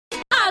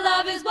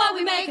love is what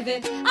we make of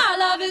it. Our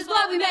love is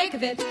what we make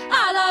of it.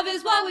 Our love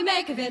is what we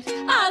make of it.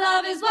 Our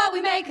love is what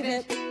we make of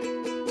it.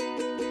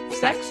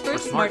 Sex for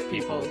smart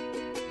people.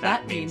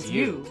 That means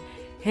you.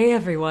 Hey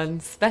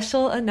everyone,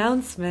 special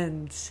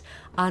announcement.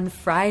 On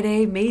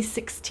Friday, May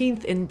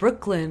 16th in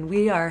Brooklyn,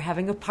 we are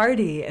having a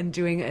party and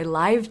doing a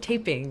live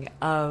taping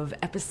of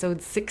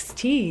episode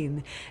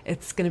 16.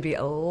 It's going to be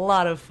a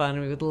lot of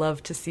fun. We would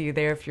love to see you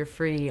there if you're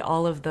free.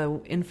 All of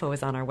the info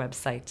is on our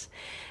website.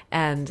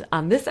 And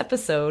on this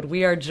episode,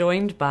 we are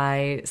joined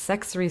by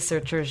sex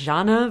researcher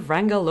Zhanna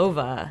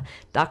Vrangelova,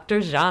 Dr.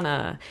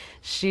 Zhanna.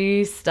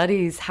 She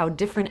studies how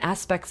different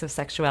aspects of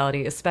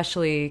sexuality,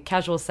 especially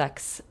casual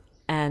sex,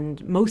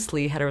 and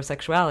mostly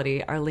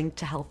heterosexuality, are linked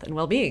to health and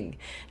well-being.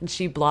 And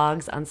she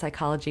blogs on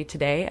Psychology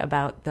Today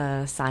about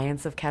the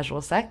science of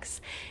casual sex,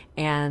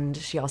 and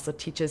she also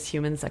teaches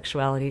human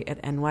sexuality at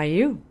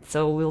NYU.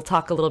 So we'll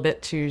talk a little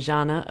bit to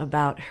Zhanna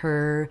about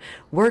her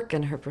work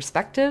and her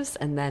perspectives,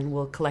 and then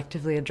we'll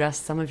collectively address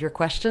some of your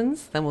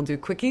questions. Then we'll do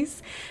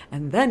quickies,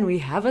 and then we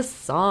have a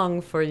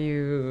song for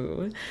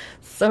you.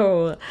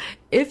 So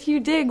if you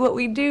dig what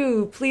we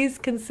do, please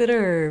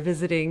consider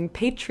visiting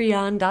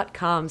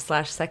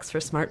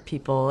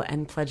patreon.com/sexforsmartpeople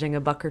and pledging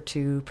 $1 or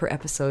 $2 per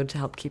episode to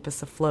help keep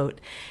us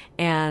afloat.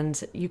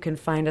 And you can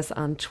find us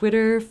on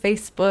Twitter,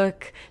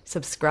 Facebook,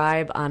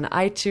 subscribe on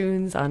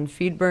iTunes, on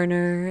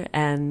Feedburner.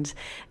 And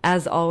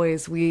as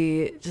always,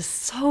 we just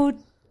so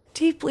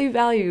deeply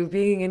value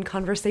being in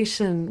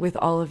conversation with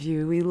all of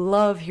you. We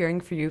love hearing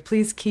from you.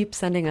 Please keep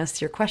sending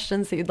us your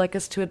questions that you'd like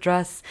us to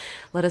address.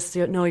 Let us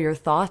know your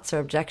thoughts or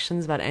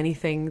objections about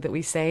anything that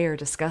we say or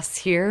discuss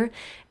here.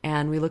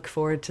 And we look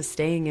forward to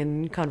staying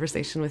in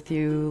conversation with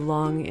you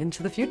long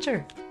into the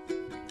future.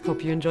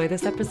 Hope you enjoy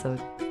this episode.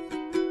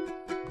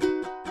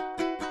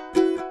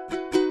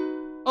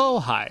 Oh,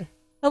 hi.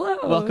 Hello.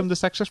 Welcome to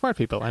Sex for Smart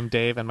People. I'm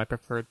Dave, and my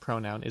preferred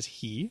pronoun is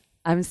he.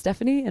 I'm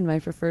Stephanie, and my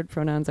preferred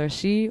pronouns are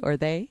she or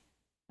they.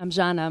 I'm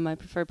Zhanna. My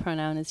preferred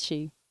pronoun is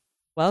she.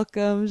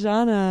 Welcome,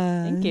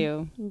 Zhanna. Thank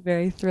you. I'm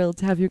very thrilled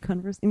to have you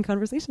in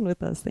conversation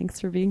with us.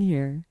 Thanks for being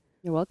here.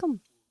 You're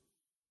welcome.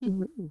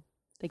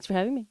 Thanks for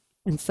having me.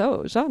 And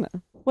so,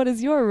 Zhanna, what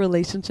is your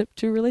relationship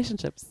to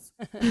relationships?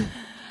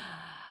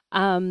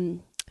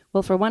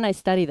 Well, for one, I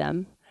study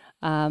them.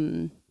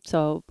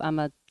 So I'm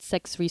a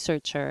sex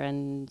researcher,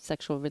 and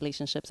sexual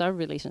relationships are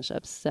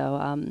relationships. So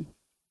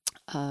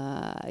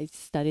I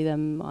study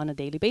them on a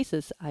daily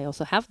basis. I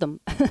also have them,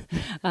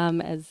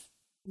 as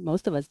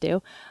most of us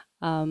do.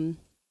 And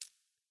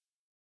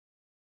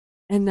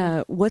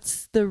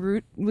what's the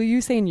root? Will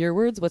you say in your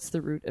words, what's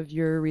the root of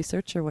your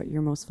research, or what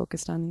you're most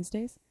focused on these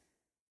days?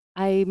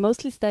 I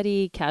mostly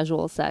study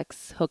casual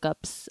sex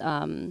hookups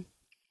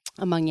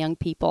among young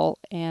people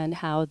and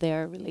how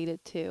they're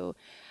related to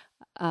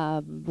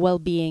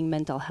well-being,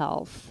 mental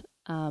health,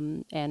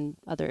 and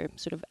other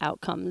sort of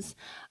outcomes.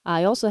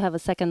 I also have a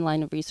second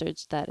line of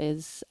research that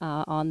is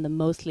on the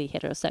mostly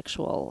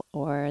heterosexual,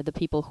 or the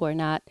people who are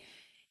not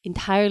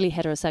entirely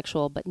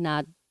heterosexual but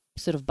not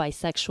sort of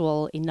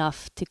bisexual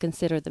enough to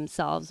consider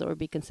themselves or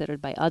be considered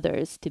by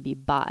others to be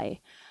bi.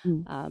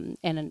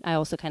 And I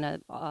also kind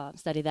of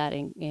study that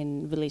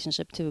in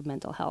relationship to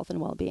mental health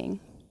and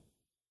well-being.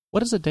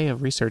 What does a day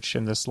of research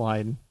in this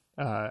line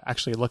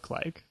actually look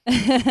like?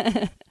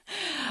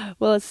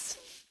 Well,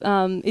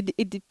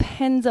 it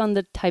depends on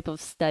the type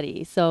of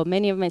study. So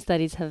many of my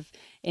studies have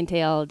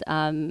entailed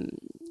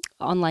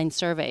online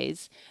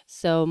surveys.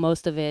 So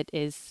most of it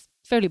is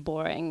fairly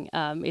boring.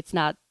 It's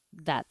not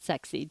that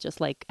sexy,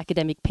 just like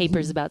academic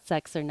papers about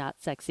sex are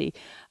not sexy.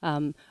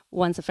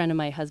 Once a friend of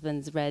my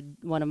husband's read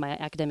one of my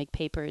academic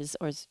papers,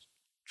 or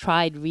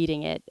tried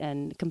reading it,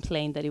 and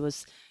complained that it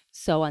was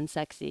so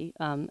unsexy.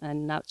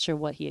 I'm not sure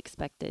what he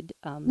expected.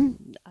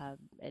 An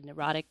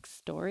erotic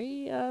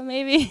story,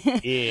 maybe?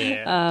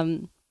 Yeah.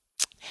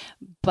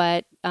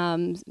 But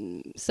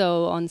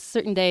so on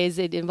certain days,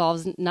 it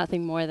involves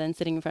nothing more than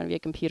sitting in front of your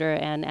computer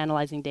and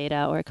analyzing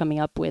data, or coming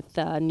up with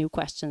new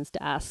questions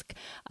to ask.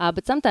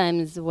 But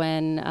sometimes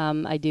when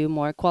I do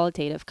more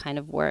qualitative kind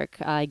of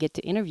work, I get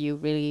to interview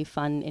really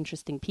fun,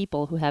 interesting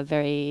people who have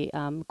very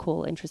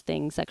cool,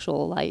 interesting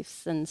sexual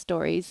lives and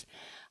stories.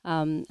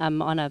 I'm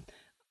on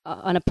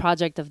a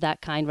project of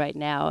that kind right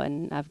now,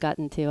 and I've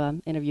gotten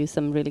to interview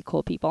some really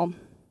cool people.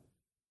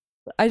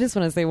 I just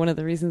want to say one of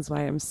the reasons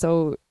why I'm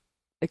so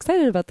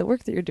excited about the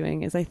work that you're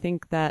doing is I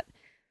think that,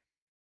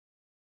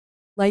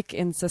 like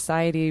in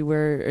society,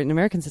 in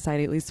American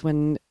society at least,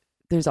 when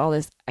there's all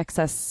this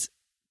excess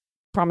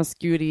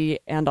promiscuity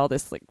and all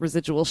this like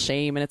residual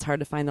shame, and it's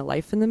hard to find the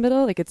life in the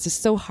middle, like it's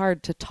just so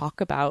hard to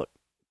talk about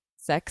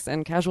sex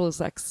and casual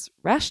sex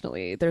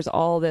rationally. There's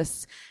all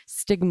this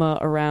stigma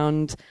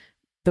around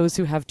those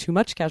who have too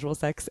much casual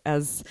sex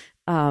as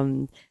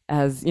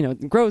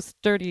gross,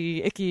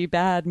 dirty, icky,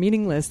 bad,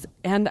 meaningless.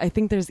 And I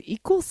think there's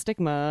equal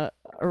stigma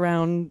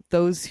around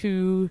those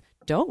who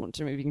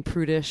don't, or maybe being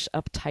prudish,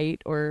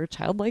 uptight, or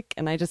childlike.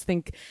 And I just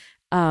think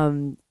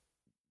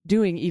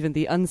doing even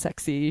the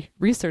unsexy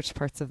research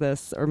parts of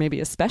this, or maybe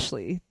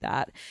especially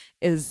that,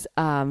 is,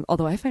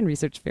 although I find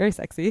research very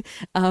sexy,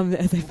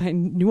 as I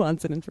find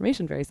nuance and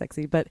information very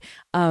sexy, but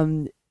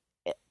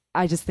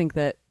I just think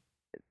that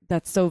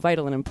that's so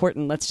vital and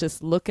important. Let's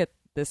just look at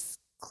this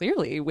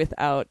clearly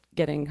without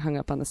getting hung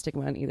up on the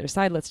stigma on either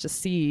side. Let's just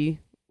see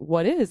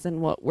what is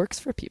and what works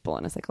for people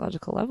on a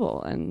psychological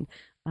level. And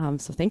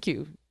so thank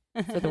you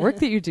for the work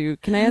that you do.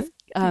 Can I ask?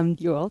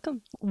 You're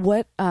welcome.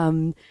 What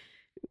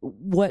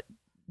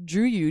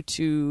drew you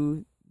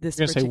to this?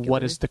 You're going to say,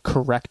 what is the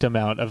correct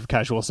amount of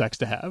casual sex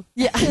to have?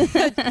 Yeah.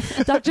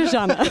 Dr.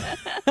 Jana,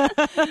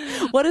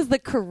 what is the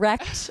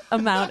correct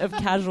amount of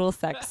casual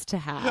sex to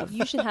have?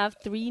 You should have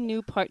 3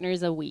 new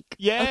partners a week.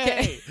 Yay!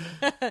 Okay.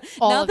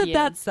 All Now of that you.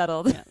 that's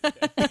settled. Yeah.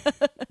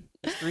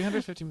 There's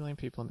 350 million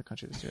people in the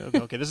country this year.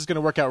 Okay, this is going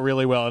to work out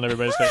really well in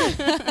everybody's face.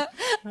 I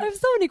have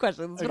so many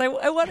questions, but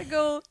I want to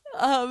go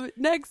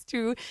next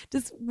to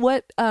just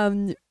what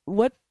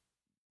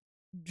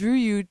drew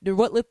you, or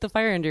what lit the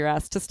fire under your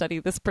ass to study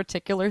this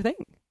particular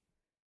thing,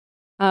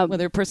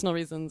 whether personal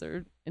reasons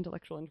or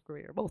intellectual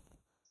inquiry or both.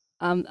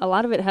 A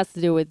lot of it has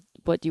to do with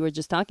what you were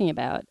just talking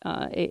about.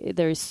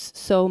 There's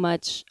so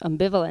much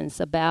ambivalence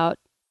about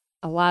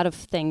a lot of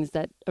things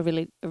that are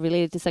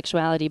related to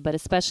sexuality, but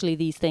especially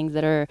these things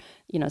that are,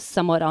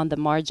 somewhat on the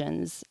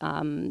margins,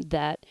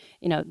 that,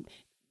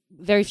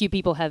 very few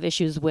people have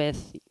issues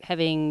with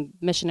having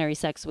missionary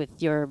sex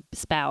with your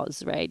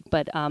spouse, right?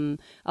 But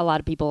a lot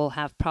of people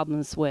have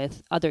problems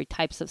with other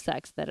types of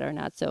sex that are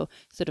not so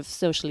sort of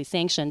socially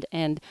sanctioned.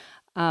 And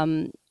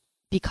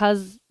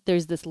because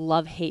there's this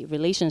love-hate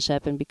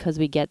relationship, and because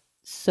we get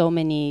so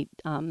many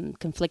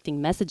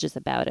conflicting messages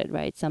about it,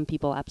 right? Some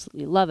people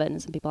absolutely love it and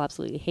some people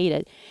absolutely hate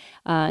it.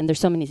 And there's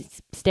so many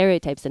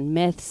stereotypes and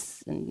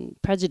myths and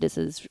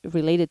prejudices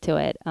related to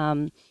it.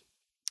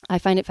 I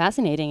find it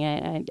fascinating.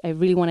 I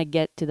really want to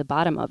get to the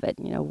bottom of it.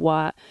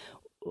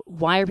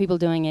 Why are people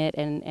doing it?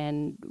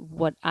 And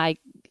what I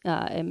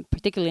am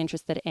particularly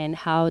interested in,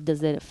 how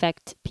does it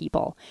affect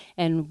people?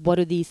 And what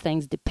do these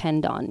things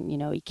depend on?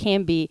 It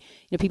can be,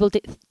 people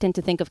tend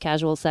to think of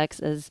casual sex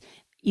as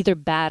either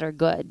bad or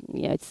good.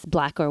 It's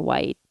black or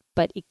white,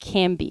 but it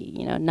can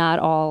be. Not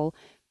all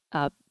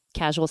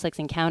casual sex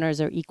encounters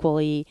are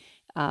equally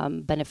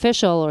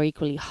beneficial or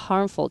equally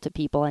harmful to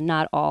people, and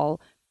not all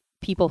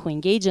people who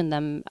engage in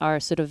them are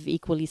sort of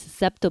equally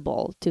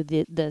susceptible to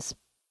this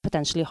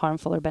potentially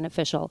harmful or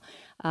beneficial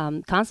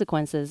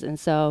consequences. And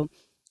so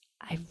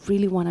I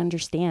really want to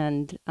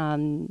understand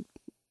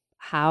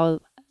how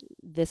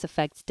this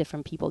affects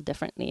different people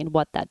differently and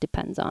what that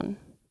depends on.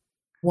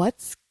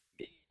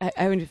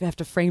 I would have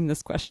to frame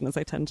this question as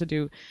I tend to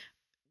do.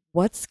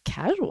 What's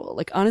casual?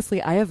 Like,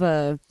 honestly, I have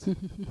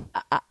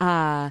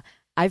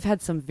I've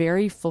had some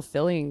very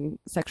fulfilling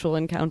sexual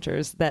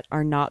encounters that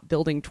are not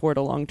building toward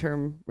a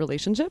long-term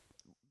relationship.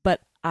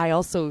 But I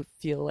also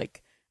feel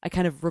like I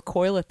kind of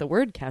recoil at the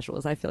word casual,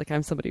 as I feel like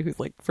I'm somebody who's,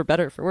 like, for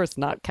better or for worse,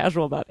 not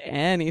casual about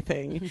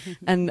anything.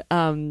 And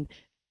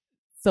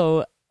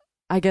so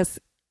I guess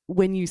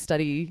when you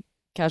study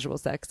casual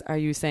sex, are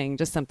you saying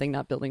just something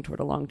not building toward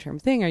a long-term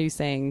thing? Are you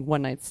saying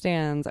one-night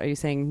stands? Are you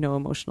saying no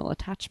emotional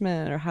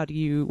attachment? Or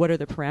what are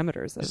the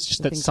parameters of It's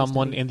just that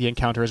someone in the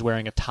encounter is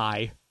wearing a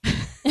tie.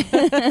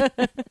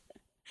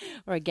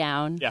 Or a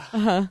gown.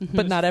 Yeah.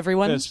 But not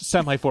everyone? It's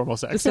semi-formal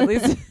sex. At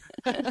least.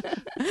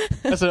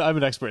 I'm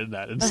an expert in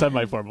that, in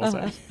semi-formal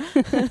sex.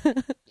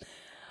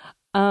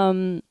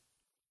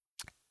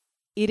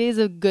 It is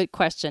a good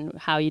question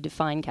how you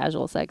define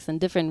casual sex, and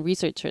different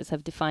researchers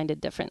have defined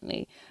it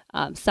differently.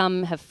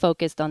 Some have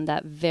focused on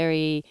that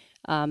very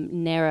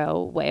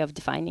narrow way of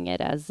defining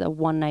it as a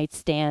one-night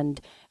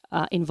stand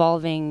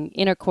involving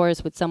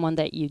intercourse with someone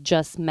that you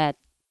just met,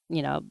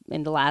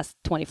 in the last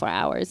 24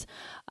 hours.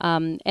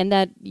 And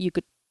that you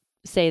could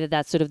say that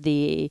that's sort of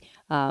the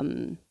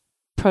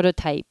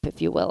prototype,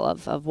 if you will,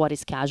 of what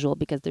is casual,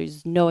 because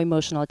there's no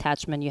emotional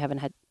attachment. You haven't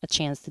had a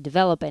chance to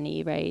develop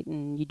any, right?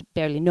 And you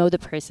barely know the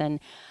person.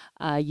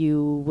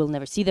 You will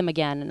never see them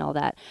again and all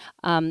that.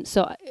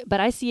 But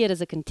I see it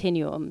as a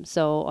continuum.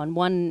 So on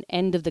one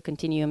end of the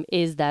continuum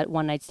is that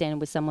one night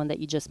stand with someone that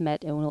you just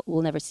met and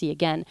will never see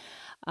again.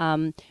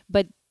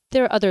 But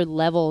there are other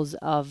levels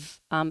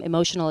of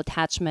emotional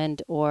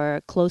attachment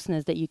or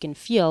closeness that you can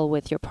feel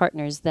with your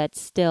partners that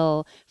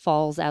still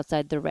falls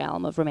outside the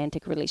realm of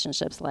romantic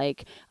relationships,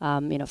 like,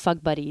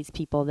 fuck buddies,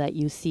 people that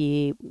you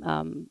see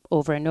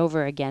over and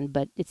over again,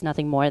 but it's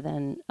nothing more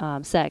than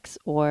sex,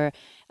 or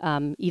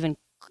even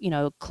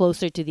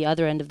closer to the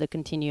other end of the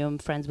continuum,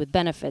 friends with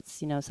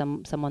benefits,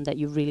 someone that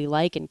you really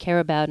like and care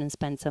about and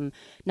spend some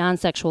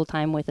non-sexual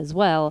time with as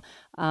well,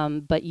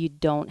 but you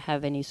don't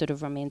have any sort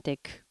of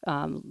romantic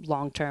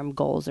long-term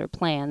goals or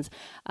plans.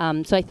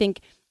 So I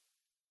think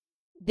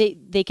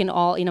they can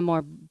all, in a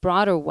more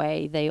broader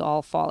way, they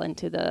all fall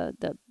into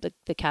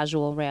the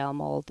casual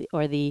realm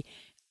or the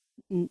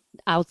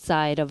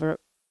outside of a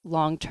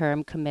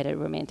long-term committed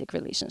romantic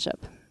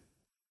relationship.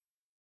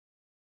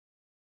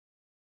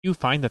 You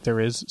find that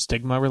there is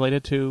stigma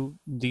related to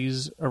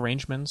these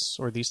arrangements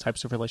or these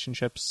types of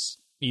relationships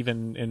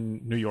even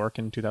in New York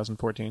in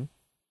 2014?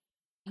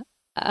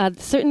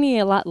 Certainly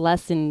a lot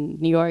less in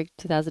New York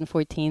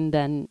 2014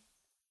 than,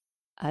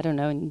 I don't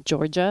know, in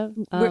Georgia.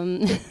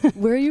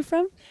 Where are you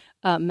from?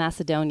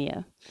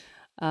 Macedonia.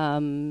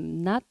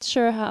 Not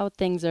sure how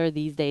things are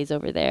these days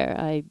over there.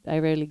 I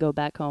rarely go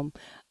back home.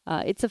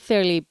 It's a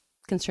fairly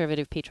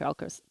conservative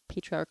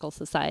patriarchal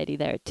society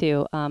there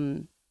too.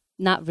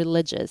 Not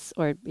religious,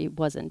 or it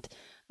wasn't,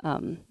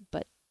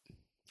 but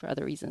for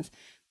other reasons.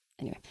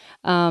 Anyway,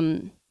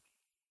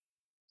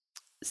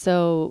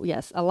 so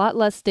yes, a lot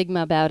less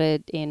stigma about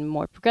it in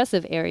more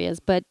progressive areas,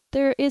 but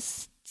there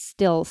is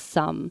still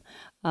some.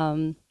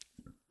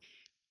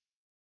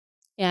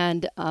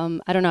 And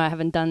I don't know, I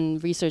haven't done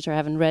research or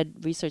haven't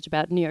read research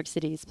about New York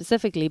City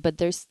specifically, but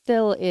there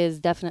still is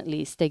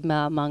definitely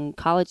stigma among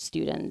college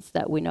students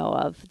that we know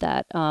of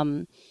that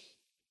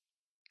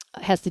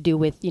has to do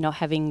with,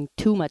 having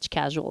too much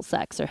casual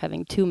sex or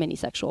having too many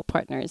sexual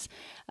partners.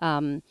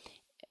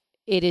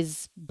 It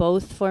is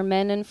both for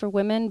men and for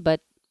women,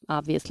 but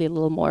obviously a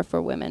little more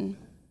for women.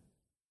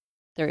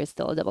 There is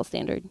still a double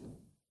standard.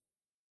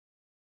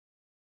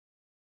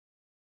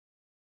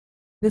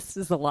 This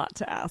is a lot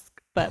to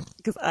ask, but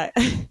because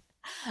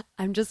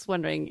I'm just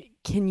wondering,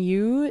 can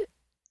you,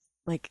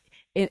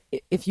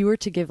 if you were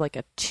to give like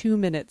a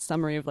 2-minute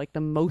summary of like the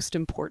most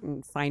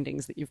important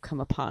findings that you've come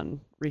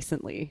upon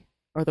recently,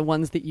 or the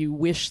ones that you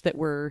wish that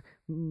were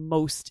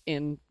most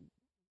in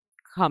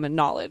common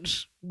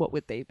knowledge, what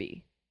would they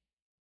be?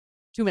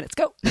 2 minutes,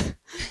 go.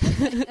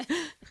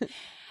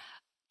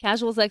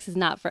 Casual sex is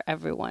not for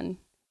everyone,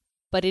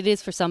 but it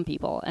is for some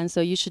people. And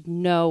so you should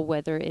know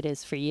whether it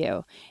is for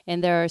you.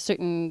 And there are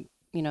certain,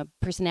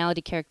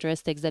 personality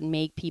characteristics that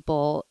make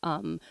people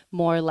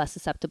more or less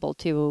susceptible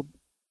to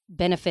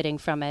benefiting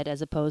from it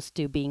as opposed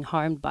to being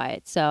harmed by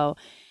it. So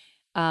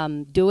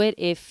do it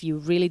if you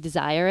really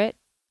desire it,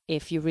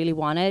 if you really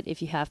want it,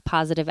 if you have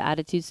positive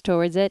attitudes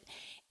towards it,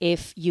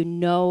 if you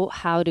know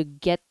how to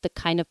get the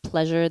kind of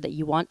pleasure that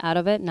you want out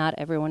of it. Not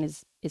everyone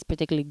is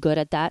particularly good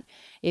at that.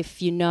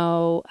 If you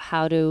know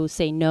how to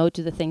say no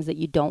to the things that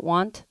you don't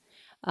want,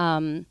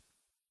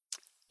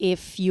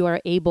 if you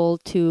are able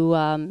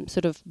to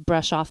sort of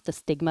brush off the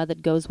stigma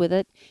that goes with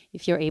it,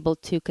 if you're able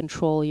to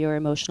control your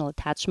emotional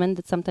attachment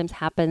that sometimes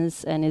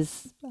happens and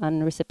is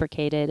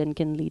unreciprocated and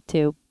can lead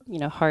to,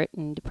 heart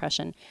and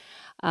depression.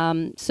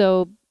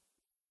 So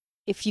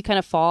if you kind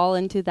of fall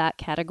into that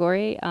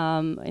category,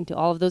 into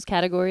all of those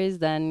categories,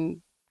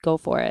 then go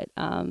for it.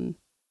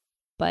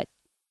 But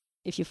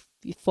if you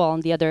fall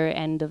on the other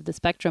end of the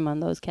spectrum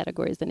on those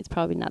categories, then it's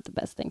probably not the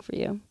best thing for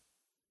you.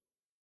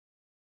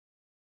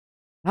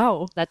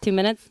 Wow. That 2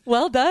 minutes?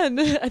 Well done.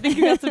 I think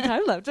you got some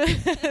time left.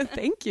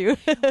 Thank you.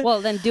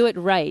 Well, then do it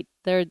right.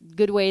 There are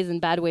good ways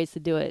and bad ways to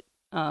do it.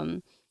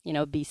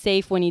 Be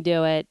safe when you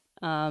do it.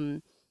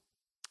 Don't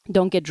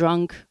get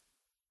drunk.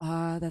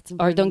 That's important.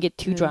 Or don't get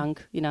too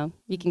drunk.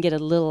 You can get a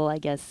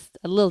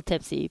little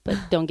tipsy, but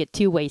don't get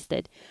too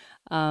wasted.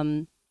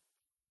 Do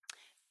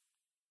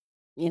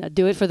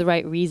it for the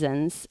right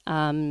reasons.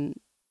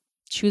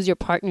 Choose your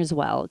partners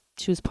well.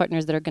 Choose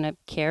partners that are going to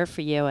care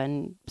for you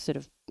and sort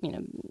of,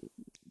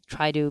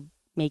 try to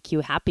make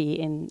you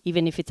happy. And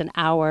even if it's an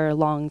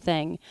hour-long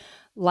thing,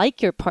 like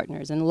your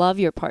partners and love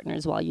your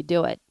partners while you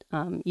do it.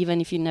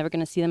 Even if you're never going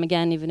to see them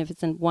again, even if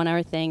it's a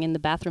 1-hour thing in the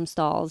bathroom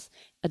stalls,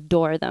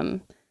 adore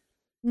them.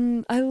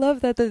 I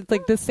love that. It's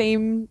like the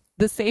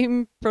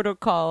same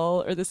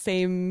protocol or the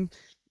same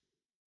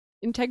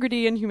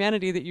integrity and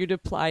humanity that you'd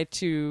apply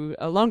to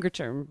a longer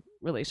term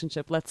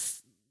relationship.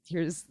 Let's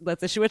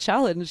issue a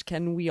challenge.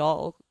 Can we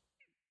all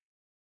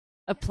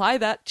apply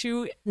that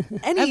to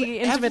any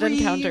intimate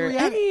encounter,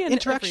 any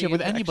interaction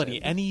with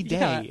anybody, any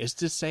day? Is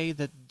to say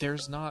that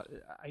there's not.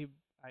 I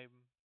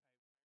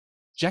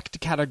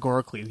reject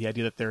categorically the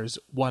idea that there's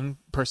one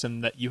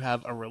person that you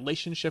have a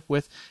relationship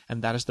with,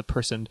 and that is the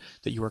person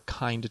that you are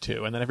kind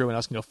to, and then everyone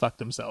else can go fuck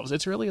themselves.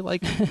 It's really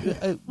like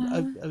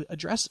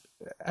address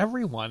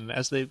everyone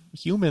as the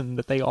human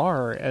that they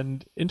are,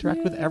 and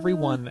interact with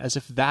everyone as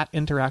if that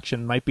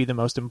interaction might be the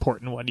most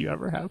important one you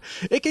ever have.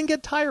 It can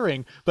get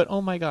tiring, but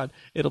oh my god,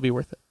 it'll be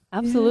worth it.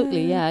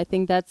 Absolutely, yeah. I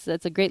think that's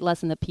a great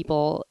lesson that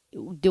people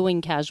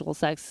doing casual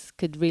sex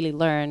could really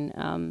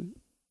learn.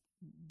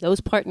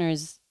 Those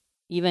partners,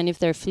 even if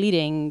they're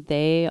fleeting,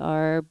 they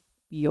are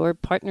your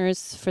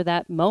partners for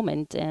that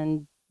moment,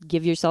 and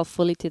give yourself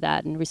fully to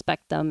that and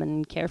respect them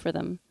and care for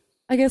them.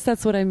 I guess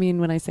that's what I mean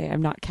when I say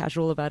I'm not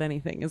casual about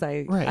anything, is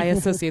I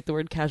associate the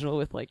word casual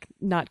with like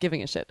not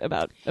giving a shit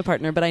about a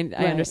partner, but I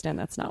understand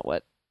that's not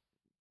what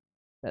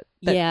that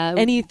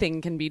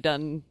anything can be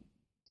done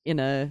in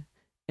a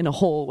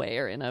whole way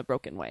or in a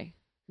broken way.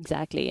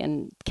 Exactly.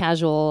 And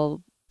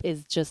casual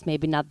is just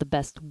maybe not the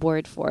best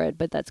word for it,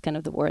 but that's kind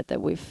of the word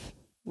that we've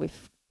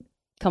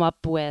come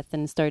up with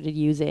and started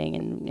using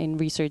in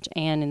research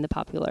and in the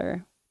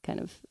popular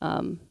kind of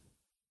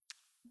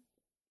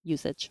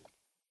usage.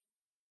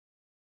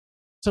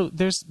 So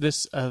there's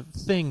this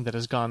thing that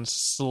has gone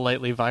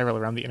slightly viral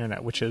around the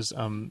internet, which is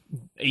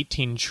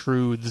 18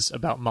 truths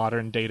about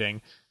modern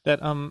dating. that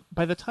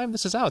by the time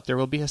this is out, there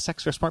will be a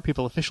Sex for Smart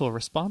People official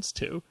response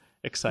to,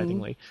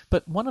 excitingly.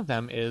 But one of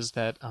them is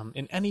that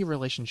in any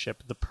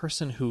relationship, the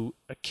person who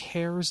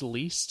cares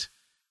least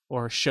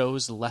or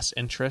shows less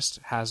interest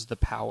has the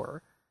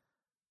power.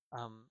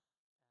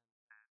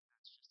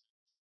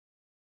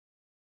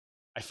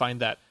 I find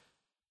that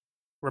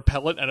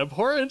repellent and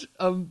abhorrent.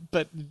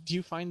 But do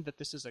you find that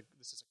this is a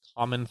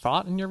common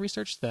thought in your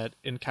research, that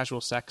in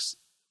casual sex,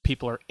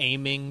 people are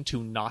aiming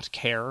to not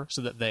care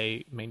so that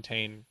they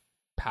maintain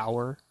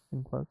power,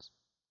 in quotes?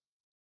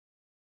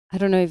 I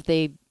don't know if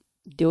they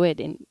do it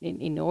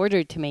in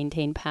order to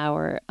maintain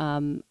power.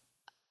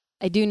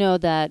 I do know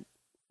that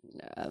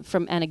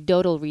from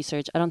anecdotal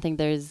research, I don't think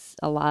there's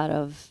a lot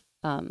of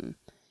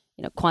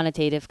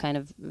quantitative kind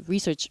of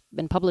research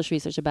and published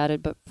research about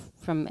it, but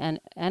from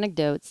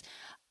anecdotes,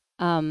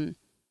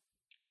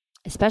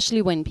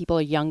 especially when people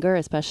are younger,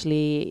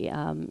 especially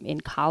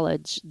in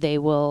college, they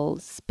will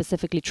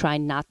specifically try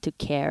not to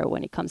care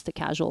when it comes to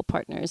casual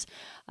partners,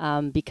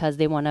 because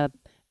they want to,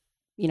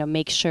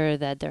 make sure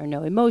that there are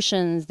no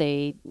emotions.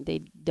 They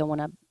don't want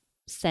to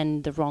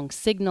send the wrong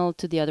signal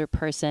to the other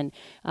person.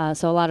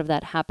 So a lot of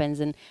that happens.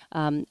 And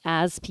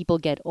as people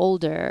get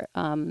older,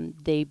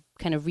 they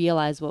kind of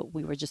realize what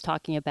we were just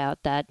talking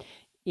about, that,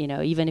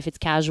 even if it's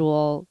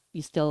casual,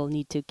 you still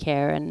need to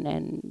care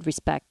and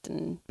respect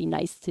and be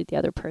nice to the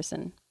other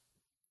person.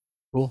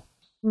 Cool.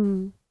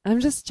 I'm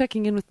just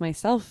checking in with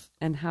myself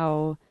and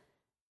how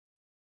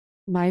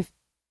my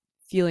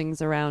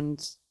feelings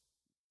around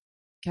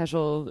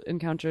casual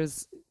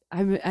encounters,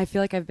 I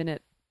feel like I've been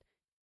at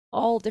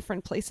all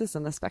different places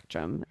on the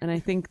spectrum. And I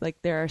think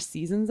like there are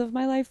seasons of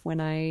my life when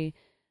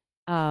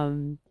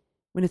when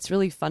it's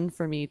really fun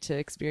for me to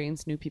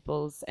experience new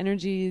people's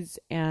energies,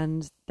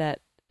 and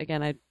that,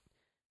 again,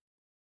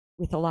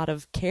 with a lot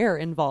of care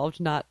involved,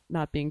 not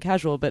being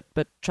casual, but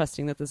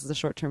trusting that this is a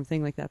short-term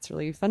thing, like that's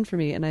really fun for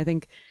me. And I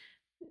think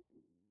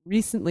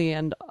recently,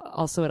 and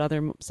also at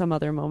some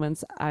other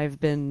moments, I've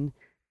been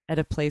at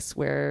a place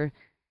where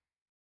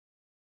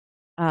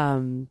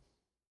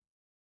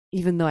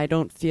even though I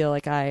don't feel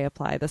like I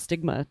apply the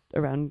stigma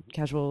around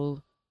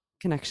casual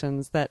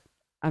connections, that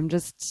I'm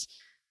just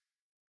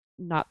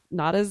not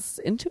as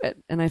into it.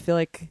 And I feel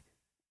like,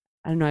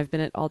 I don't know, I've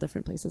been at all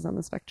different places on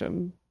the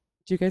spectrum.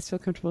 Do you guys feel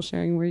comfortable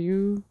sharing where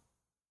you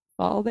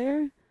fall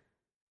there?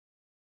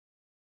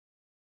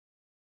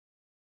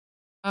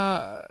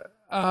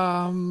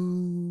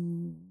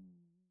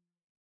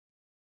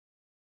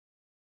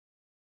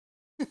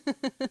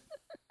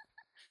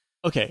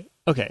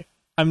 Okay.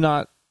 I'm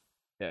not.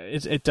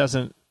 It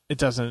doesn't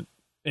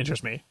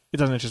interest me. It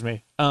doesn't interest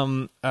me.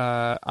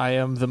 I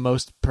am the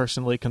most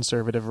personally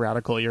conservative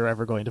radical you're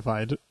ever going to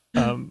find.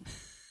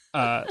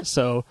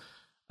 So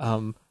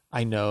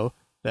I know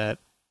that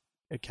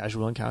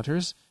casual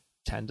encounters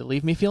tend to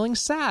leave me feeling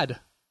sad,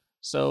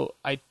 so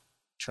I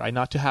try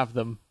not to have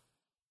them.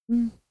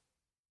 And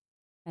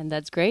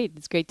that's great.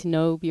 It's great to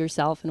know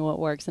yourself and what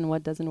works and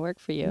what doesn't work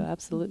for you.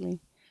 Absolutely.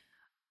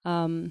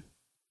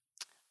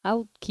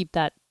 I'll keep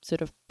that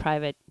sort of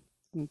private.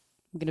 I'm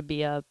going to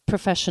be a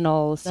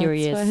professional,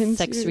 serious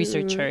sex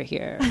researcher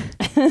here.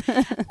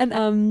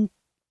 And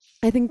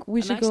I think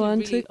we should go on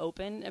really to... really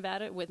open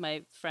about it with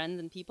my friends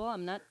and people.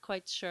 I'm not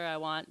quite sure I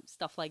want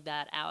stuff like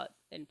that out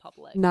in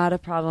public. Not a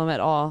problem at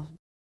all.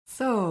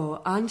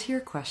 So, on to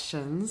your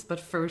questions, but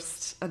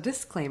first, a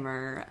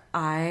disclaimer.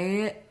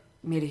 I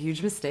made a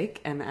huge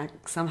mistake and I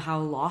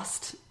somehow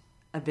lost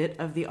a bit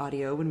of the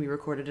audio when we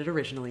recorded it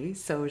originally,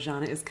 so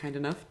Jana is kind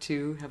enough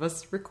to have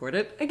us record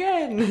it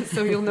again.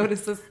 So you'll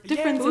notice a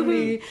difference in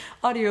the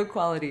audio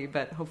quality,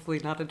 but hopefully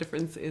not a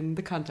difference in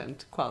the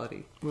content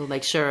quality. We'll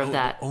make sure of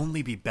that. It'll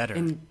only be better.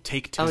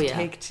 Take two. Oh, yeah.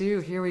 Take two,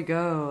 here we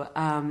go.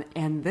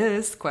 And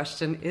this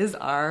question is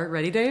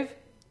ready, Dave?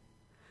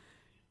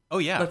 Oh,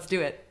 yeah. Let's do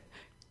it.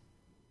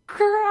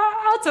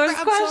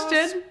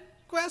 Crowdsourced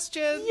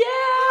question.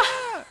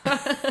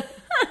 Yeah!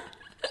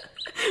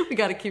 We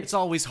got to keep... It's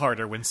always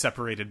harder when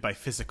separated by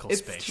physical It's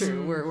space.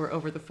 true. We're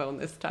over the phone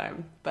this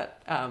time,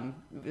 but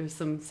there's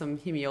some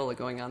hemiola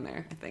going on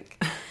there, I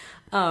think.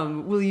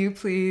 Will you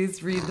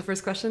please read the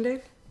first question,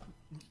 Dave?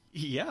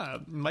 Yeah,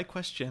 my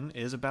question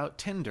is about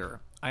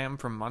Tinder. I am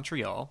from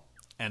Montreal,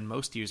 and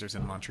most users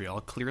in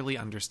Montreal clearly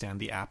understand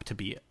the app to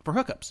be for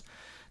hookups.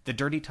 The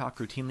dirty talk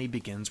routinely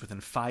begins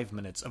within 5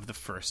 minutes of the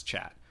first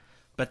chat.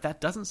 But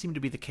that doesn't seem to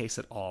be the case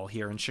at all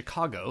here in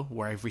Chicago,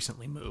 where I've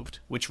recently moved,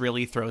 which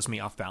really throws me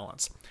off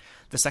balance.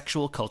 The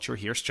sexual culture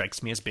here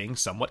strikes me as being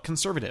somewhat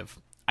conservative.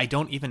 I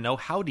don't even know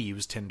how to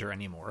use Tinder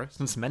anymore,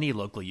 since many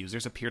local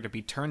users appear to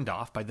be turned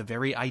off by the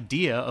very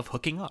idea of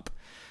hooking up.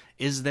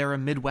 Is there a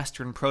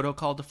Midwestern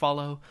protocol to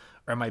follow,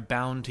 or am I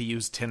bound to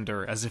use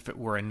Tinder as if it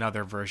were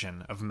another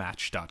version of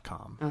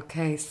Match.com?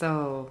 Okay,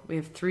 so we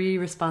have 3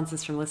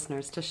 responses from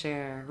listeners to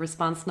share.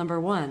 Response number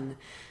 1.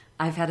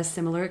 I've had a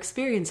similar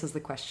experience as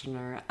the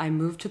questioner. I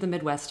moved to the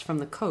Midwest from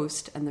the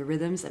coast, and the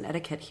rhythms and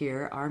etiquette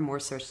here are more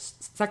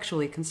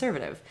sexually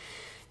conservative.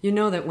 You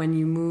know that when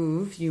you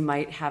move, you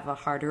might have a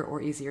harder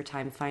or easier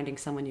time finding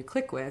someone you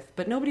click with,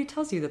 but nobody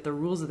tells you that the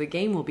rules of the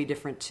game will be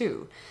different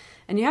too.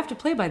 And you have to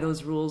play by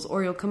those rules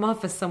or you'll come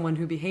off as someone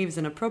who behaves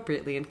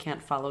inappropriately and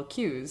can't follow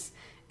cues.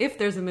 If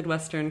there's a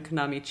Midwestern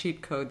Konami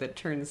cheat code that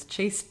turns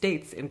chaste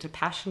dates into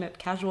passionate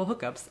casual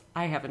hookups,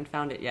 I haven't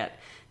found it yet.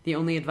 The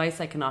only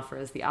advice I can offer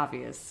is the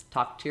obvious.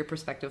 Talk to your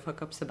prospective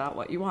hookups about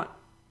what you want.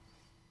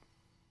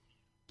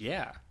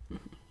 Yeah.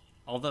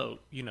 Although,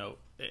 you know,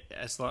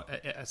 as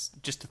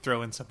just to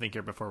throw in something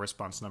here before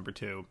response number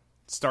 2,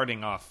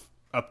 starting off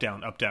up,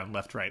 down,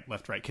 left,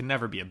 right, can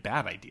never be a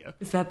bad idea.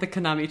 Is that the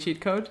Konami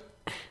cheat code?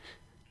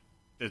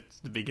 It's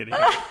the beginning.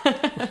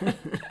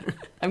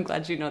 I'm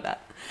glad you know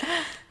that.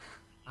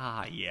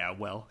 Yeah,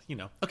 well, you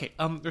know. Okay,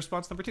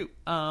 response number 2.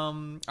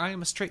 I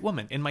am a straight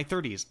woman in my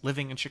 30s,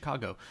 living in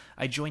Chicago.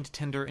 I joined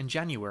Tinder in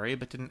January,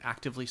 but didn't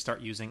actively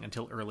start using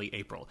until early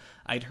April.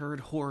 I'd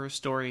heard horror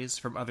stories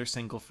from other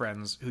single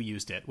friends who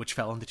used it, which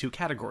fell into 2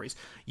 categories.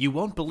 You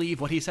won't believe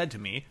what he said to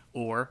me,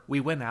 or we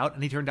went out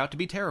and he turned out to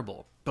be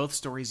terrible. Both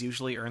stories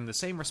usually earn the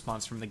same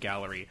response from the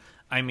gallery.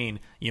 I mean,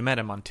 you met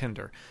him on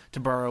Tinder. To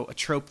borrow a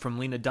trope from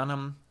Lena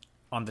Dunham,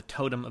 on the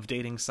totem of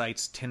dating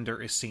sites,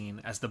 Tinder is seen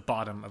as the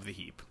bottom of the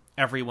heap.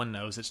 Everyone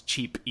knows it's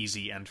cheap,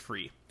 easy, and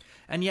free.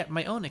 And yet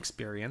my own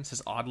experience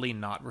has oddly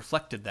not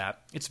reflected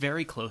that. It's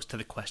very close to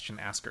the question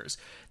askers.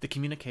 The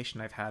communication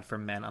I've had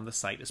from men on the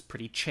site is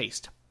pretty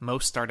chaste.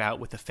 Most start out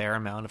with a fair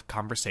amount of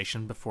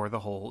conversation before the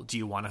whole "do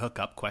you want to hook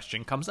up"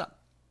 question comes up.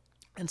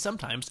 And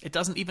sometimes it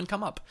doesn't even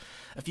come up.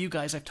 A few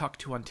guys I've talked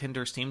to on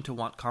Tinder seem to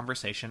want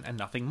conversation and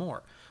nothing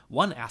more.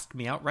 One asked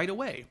me out right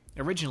away.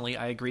 Originally,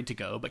 I agreed to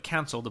go, but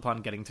canceled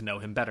upon getting to know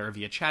him better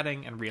via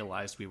chatting and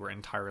realized we were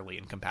entirely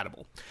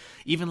incompatible.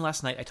 Even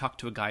last night, I talked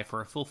to a guy for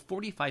a full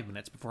 45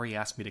 minutes before he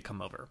asked me to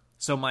come over.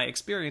 So my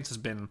experience has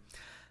been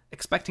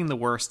expecting the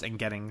worst and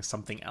getting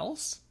something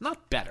else.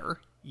 Not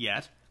better,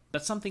 yet,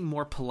 but something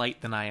more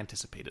polite than I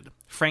anticipated.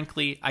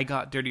 Frankly, I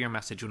got Dirtier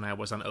Message when I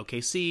was on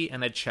OKC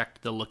and had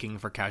checked the looking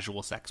for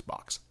casual sex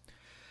box.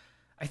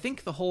 I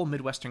think the whole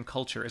Midwestern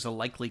culture is a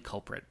likely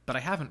culprit, but I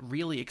haven't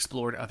really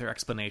explored other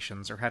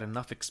explanations or had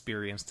enough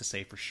experience to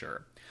say for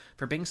sure.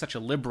 For being such a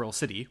liberal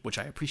city, which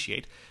I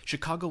appreciate,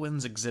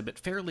 Chicagoans exhibit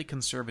fairly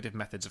conservative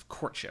methods of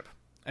courtship.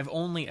 I've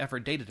only ever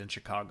dated in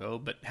Chicago,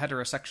 but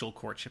heterosexual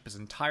courtship is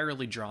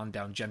entirely drawn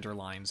down gender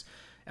lines,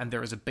 and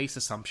there is a base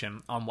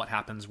assumption on what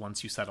happens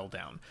once you settle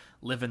down.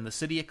 Live in the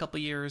city a couple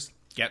years,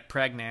 get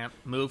pregnant,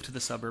 move to the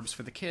suburbs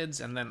for the kids,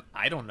 and then,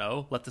 I don't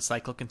know, let the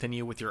cycle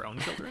continue with your own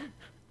children?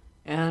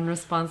 And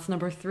response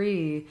number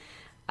 3.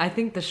 I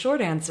think the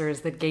short answer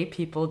is that gay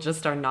people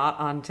just are not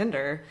on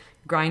Tinder.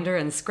 Grindr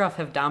and Scruff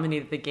have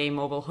dominated the gay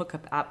mobile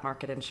hookup app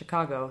market in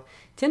Chicago.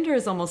 Tinder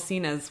is almost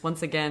seen as,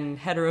 once again,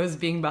 heteros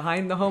being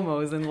behind the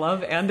homos in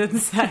love and in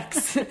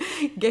sex.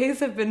 Gays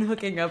have been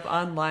hooking up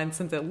online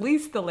since at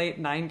least the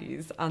late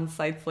 90s on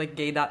sites like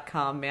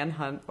Gay.com,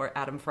 Manhunt, or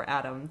Adam for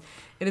Adam.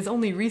 It is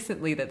only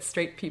recently that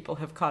straight people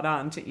have caught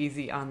on to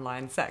easy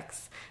online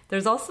sex.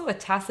 There's also a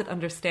tacit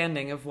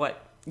understanding of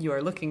what you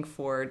are looking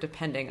for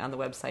depending on the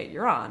website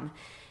you're on.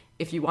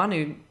 If you want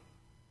to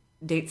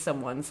date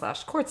someone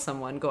 / court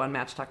someone, go on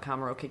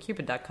Match.com or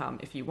OkCupid.com.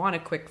 If you want a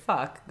quick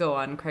fuck, go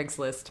on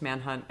Craigslist,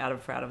 Manhunt, Adam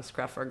for Adam,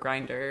 Scruff, or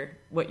Grindr.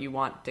 What you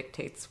want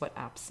dictates what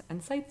apps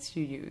and sites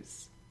you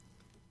use.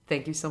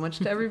 Thank you so much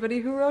to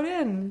everybody who wrote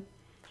in.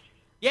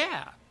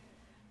 Yeah!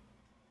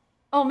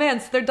 Oh man,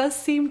 so there does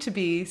seem to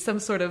be some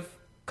sort of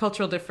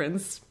cultural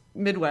difference,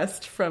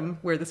 Midwest from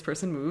where this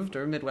person moved,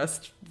 or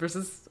Midwest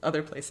versus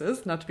other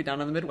places, not to be down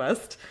on the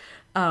Midwest.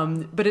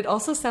 But it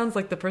also sounds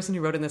like the person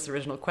who wrote in this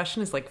original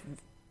question is like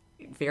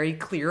very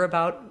clear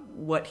about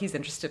what he's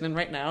interested in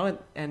right now.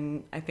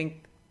 And I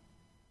think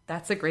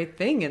that's a great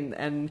thing.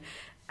 And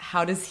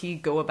how does he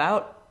go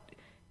about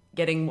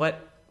getting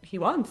what he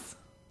wants?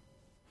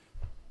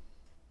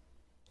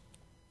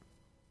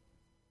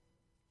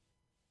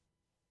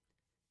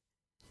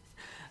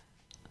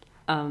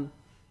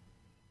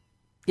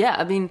 Yeah,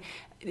 I mean,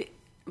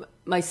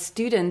 my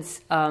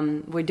students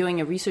were doing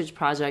a research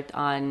project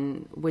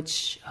on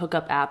which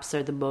hookup apps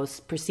are the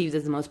most perceived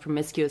as the most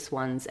promiscuous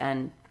ones,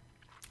 and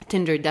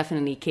Tinder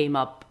definitely came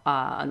up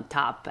on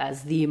top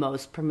as the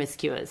most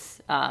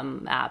promiscuous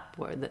app,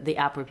 or the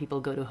app where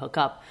people go to hook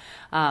up.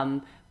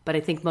 But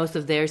I think most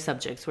of their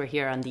subjects were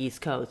here on the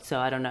East Coast, so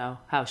I don't know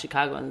how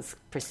Chicagoans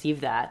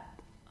perceive that.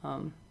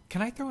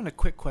 Can I throw in a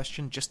quick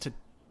question just to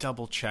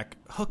double check?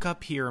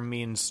 Hookup here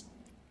means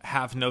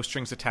have no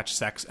strings attached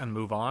sex and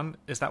move on.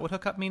 Is that what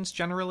hookup means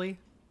generally?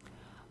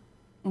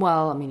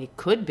 Well, I mean, it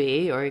could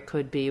be, or it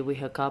could be we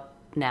hook up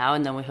now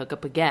and then we hook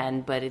up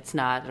again, but it's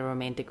not a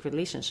romantic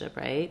relationship,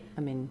 right?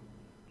 I mean...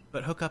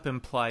 But hookup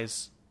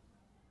implies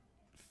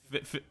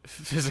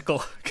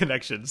physical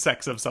connection,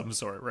 sex of some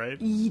sort, right?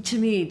 To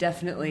me,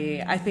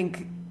 definitely. I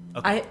think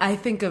Okay. I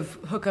think of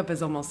hookup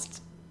as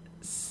almost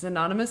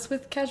synonymous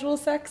with casual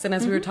sex. And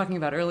as we were talking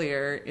about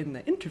earlier in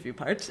the interview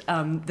part,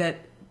 that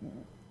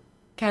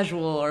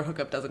casual or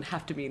hookup doesn't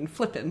have to mean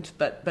flippant,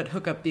 but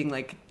hookup being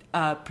like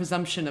a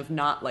presumption of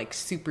not like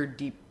super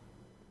deep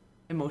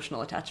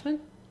emotional attachment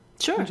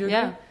Sure, Would you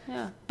yeah, agree?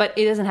 yeah. But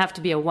it doesn't have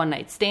to be a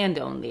one-night stand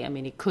only. I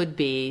mean, it could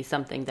be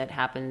something that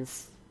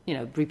happens,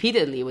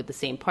 repeatedly with the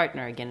same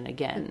partner again and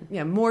again.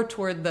 Yeah, more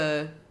toward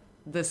the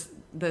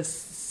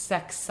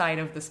sex side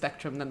of the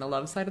spectrum than the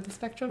love side of the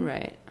spectrum.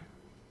 Right.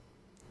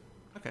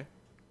 Okay.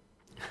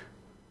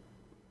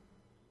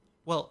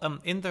 Well,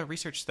 in the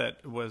research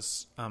that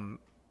was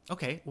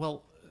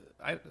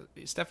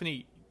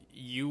Stephanie,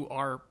 you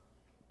are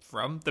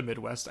from the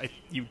Midwest.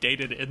 You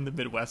dated in the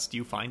Midwest. Do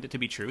you find it to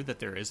be true that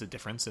there is a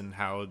difference in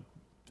how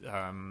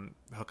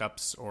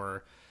hookups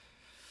or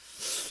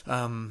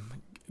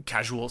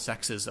casual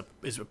sex is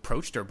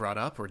approached or brought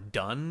up or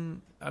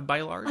done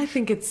by large? I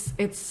think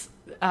it's.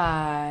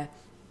 I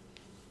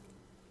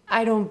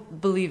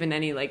don't believe in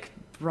any like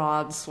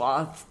broad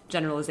swath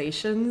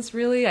generalizations.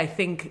 Really, I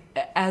think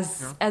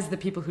as the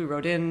people who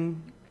wrote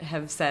in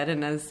have said,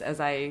 and as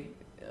I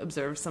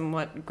observed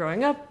somewhat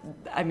growing up,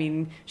 I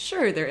mean,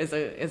 sure there is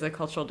a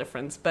cultural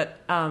difference,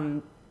 but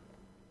I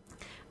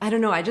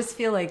don't know. I just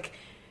feel like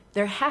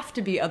there have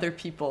to be other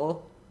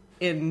people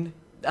in.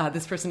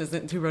 This person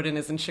who wrote in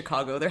is in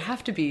Chicago. There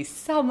have to be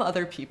some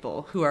other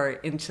people who are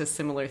into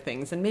similar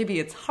things, and maybe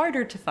it's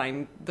harder to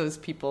find those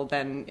people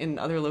than in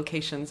other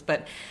locations.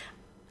 But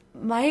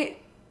my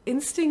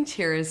instinct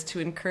here is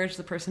to encourage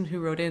the person who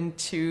wrote in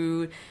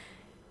to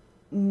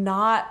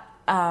not,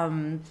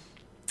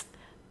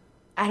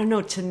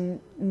 to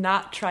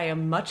not try a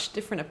much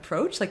different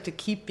approach, like to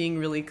keep being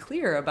really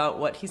clear about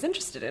what he's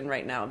interested in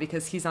right now,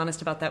 because he's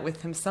honest about that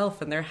with himself,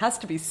 and there has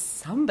to be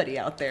somebody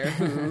out there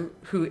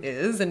who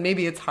is, and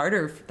maybe it's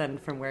harder than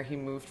from where he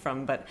moved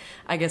from, but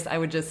I guess I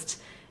would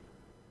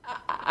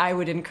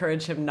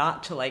encourage him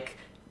not to like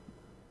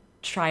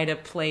try to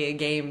play a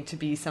game to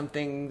be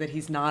something that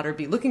he's not, or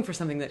be looking for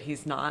something that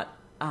he's not,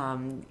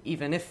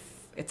 even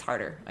if it's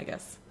harder, I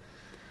guess.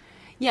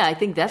 Yeah, I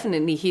think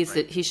definitely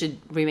he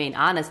should remain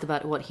honest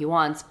about what he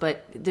wants,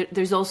 but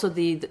there's also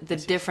the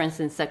difference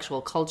in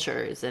sexual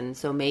cultures, and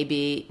so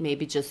maybe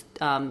just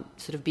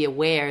sort of be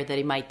aware that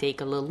it might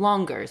take a little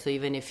longer. So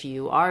even if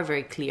you are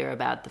very clear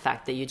about the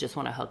fact that you just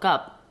want to hook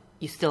up,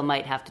 you still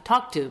might have to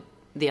talk to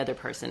the other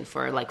person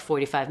for like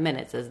 45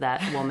 minutes, as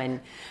that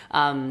woman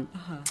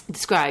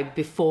described,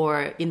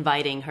 before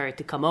inviting her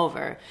to come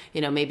over.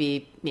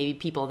 Maybe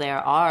people there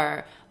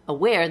are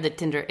aware that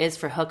Tinder is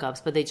for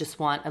hookups, but they just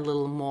want a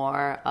little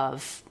more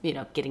of,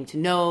 getting to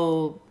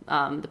know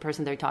the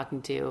person they're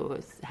talking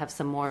to, have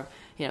some more,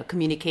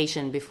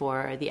 communication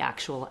before the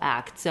actual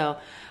act. So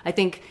I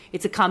think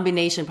it's a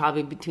combination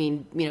probably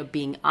between,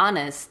 being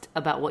honest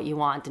about what you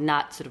want and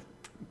not sort of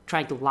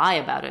trying to lie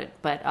about it,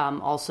 but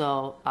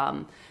also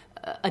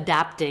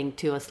adapting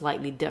to a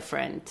slightly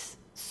different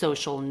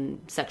social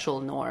sexual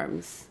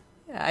norms.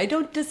 Yeah, I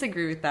don't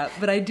disagree with that,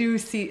 but I do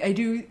see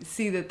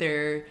that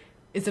there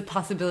is a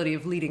possibility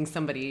of leading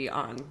somebody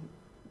on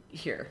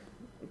here.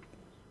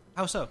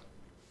 How so?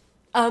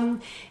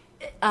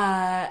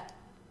 I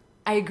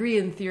agree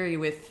in theory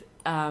with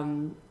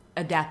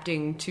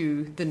adapting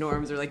to the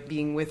norms, or like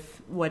being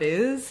with what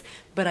is,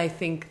 but I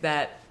think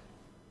that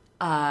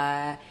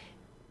I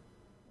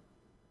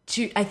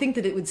think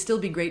that it would still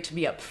be great to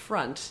be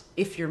upfront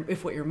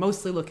if what you're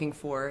mostly looking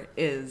for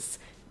is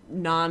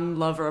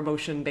non-love or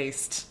emotion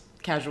based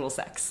casual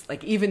sex.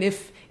 Like, even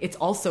if it's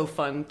also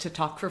fun to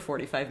talk for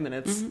 45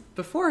 minutes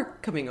before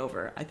coming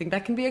over, I think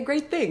that can be a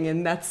great thing,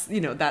 and that's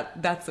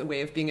that's a way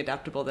of being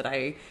adaptable that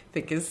I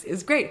think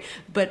is great.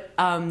 But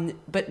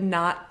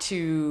not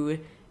to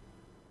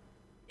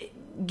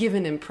give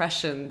an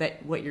impression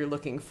that what you're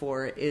looking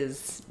for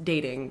is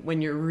dating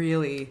when you're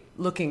really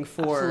looking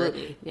for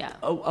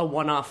a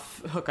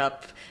one-off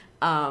hookup.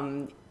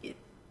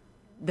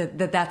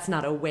 That's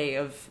not a way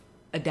of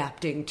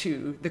adapting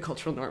to the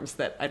cultural norms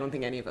that I don't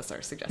think any of us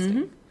are suggesting.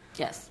 Mm-hmm.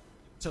 Yes.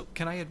 So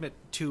can I admit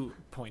 2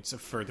 points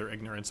of further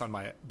ignorance on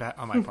my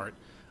part?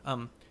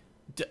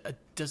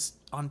 Does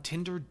on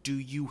Tinder, do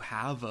you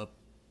have a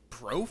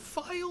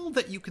profile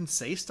that you can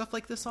say stuff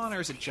like this on, or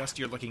is it just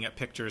you're looking at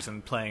pictures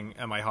and playing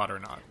Am I Hot or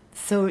Not?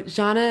 So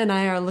Jana and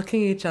I are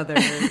looking at each other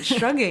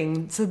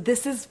shrugging. So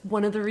this is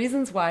one of the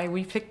reasons why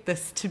we picked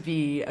this to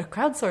be a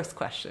crowdsourced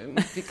question,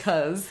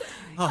 because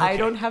I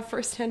don't have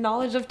firsthand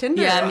knowledge of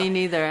Tinder. Yeah, me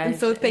neither. And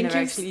so thank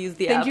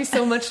you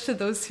so much to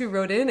those who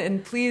wrote in,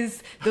 and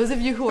please, those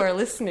of you who are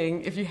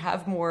listening, if you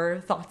have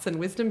more thoughts and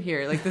wisdom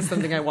here, like, this is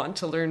something I want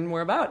to learn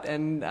more about,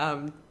 and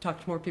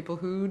talk to more people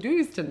who do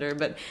use Tinder.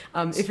 But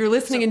if you're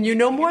listening and you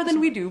know more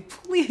than we do,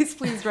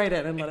 please write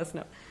in and let us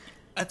know.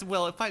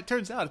 Well, if it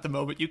turns out at the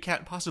moment you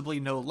can't possibly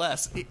know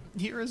less,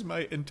 here is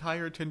my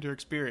entire Tinder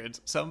experience.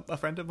 A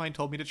friend of mine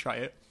told me to try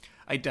it.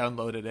 I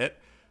downloaded it,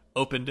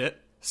 opened it,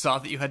 saw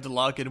that you had to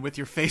log in with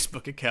your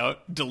Facebook account,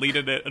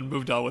 deleted it, and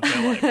moved on with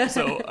my life.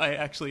 So I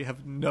actually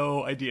have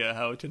no idea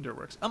how Tinder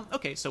works.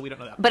 Okay, so we don't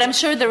know that. But I'm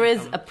sure there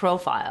is a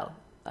profile.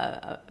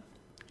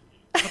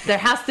 There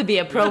has to be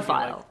a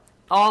profile.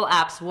 All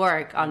apps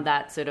work on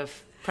that sort of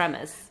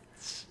premise.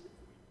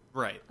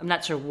 Right. I'm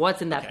not sure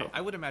what's in that profile.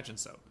 I would imagine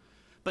so.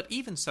 But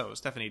even so,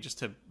 Stephanie, just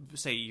to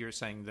say, you're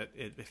saying that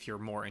if you're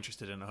more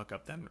interested in a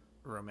hookup than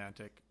a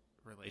romantic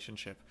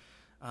relationship,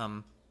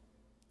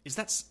 Is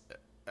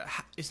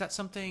that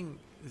something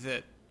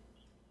that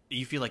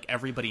you feel like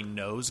everybody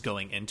knows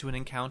going into an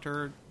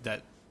encounter,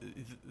 that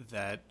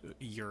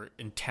you're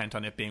intent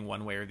on it being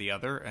one way or the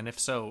other? And if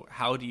so,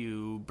 how do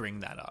you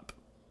bring that up?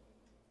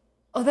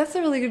 Oh, that's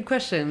a really good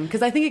question,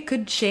 because I think it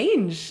could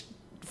change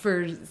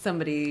for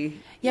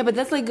somebody. Yeah, but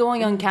that's like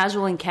going on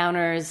Casual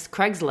Encounters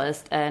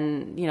Craigslist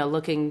and,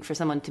 looking for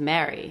someone to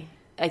marry.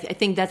 I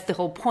think that's the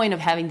whole point of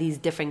having these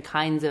different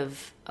kinds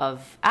of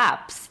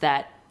apps,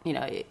 that,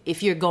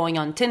 if you're going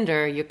on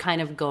Tinder, you're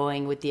kind of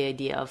going with the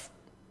idea of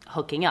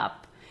hooking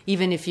up,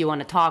 even if you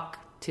want to talk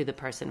to the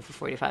person for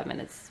 45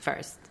 minutes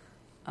first.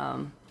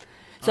 So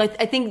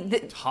I think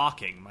that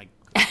talking, my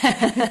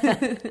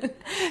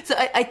so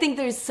I think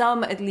there's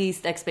some, at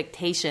least,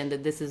 expectation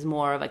that this is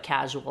more of a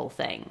casual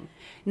thing.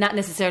 Not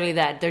necessarily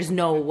that there's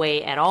no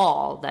way at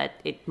all that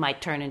it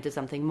might turn into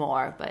something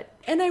more, but...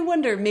 And I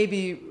wonder,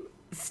 maybe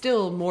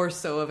still more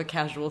so of a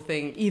casual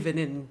thing, even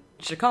in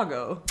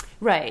Chicago.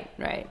 Right.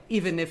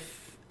 Even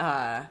if,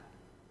 yeah.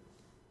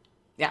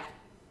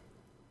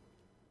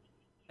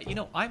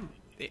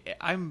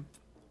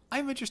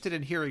 I'm interested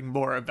in hearing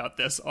more about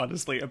this,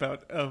 honestly,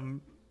 about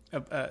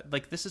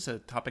like, this is a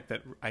topic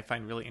that I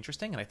find really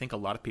interesting, and I think a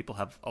lot of people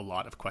have a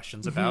lot of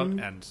questions about,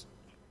 and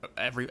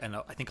I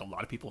think a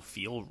lot of people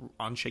feel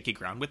on shaky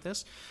ground with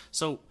this.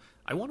 So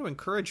I want to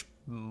encourage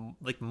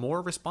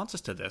more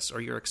responses to this,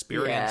 or your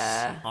experience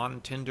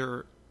on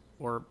Tinder,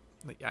 or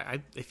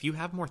if you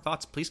have more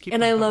thoughts, please keep.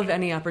 And I love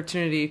any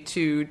opportunity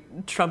to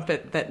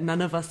trumpet that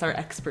none of us are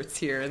experts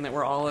here, and that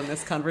we're all in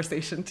this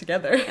conversation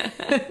together.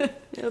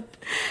 Yep.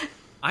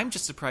 I'm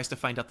just surprised to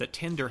find out that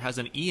Tinder has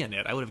an E in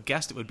it. I would have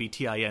guessed it would be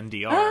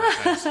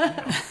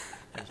TINDR.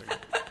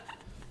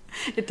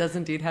 It does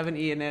indeed have an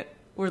E in it.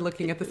 We're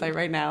looking at the site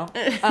right now.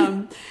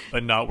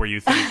 But not where you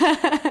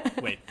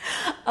think. Wait.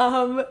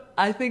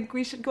 I think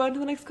we should go on to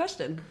the next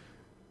question.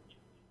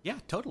 Yeah,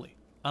 totally.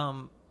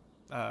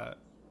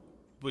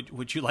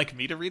 Would you like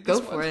me to read this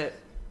one? Go for it.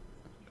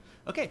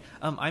 Okay,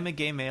 I'm a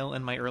gay male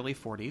in my early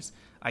 40s.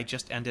 I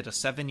just ended a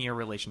 7-year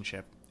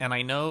relationship, and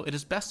I know it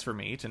is best for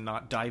me to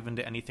not dive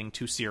into anything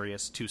too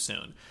serious too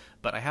soon.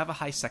 But I have a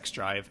high sex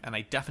drive, and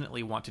I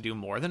definitely want to do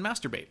more than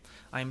masturbate.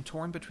 I am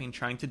torn between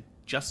trying to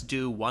just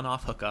do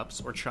one-off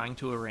hookups or trying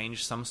to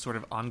arrange some sort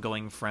of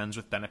ongoing friends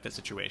with benefit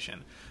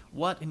situation.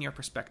 What, in your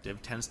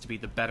perspective, tends to be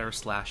the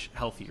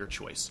better/healthier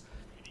choice?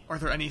 Are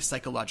there any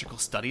psychological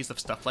studies of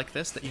stuff like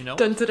this that you know?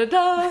 Dun, da, da,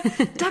 da.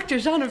 Dr.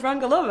 Zhanna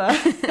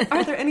Frangalova.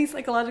 Are there any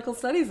psychological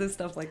studies of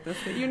stuff like this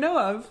that you know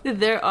of?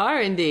 There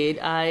are indeed.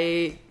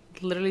 I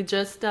literally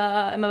just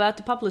am about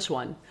to publish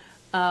one.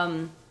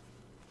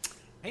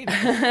 Hey,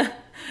 yeah,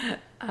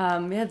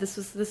 this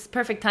is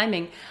perfect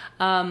timing.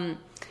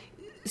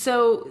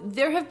 So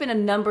there have been a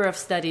number of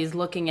studies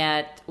looking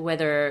at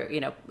whether,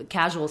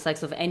 casual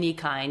sex of any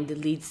kind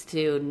leads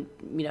to,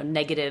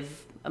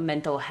 negative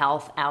mental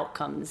health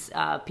outcomes.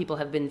 People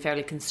have been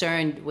fairly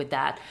concerned with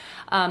that.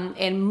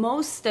 And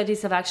most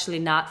studies have actually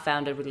not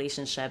found a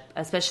relationship,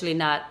 especially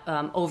not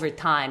over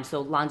time,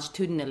 so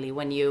longitudinally,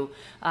 when you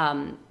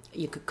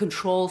could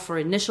control for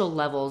initial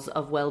levels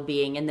of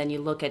well-being, and then you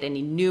look at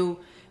any new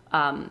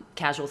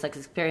casual sex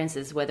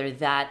experiences, whether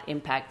that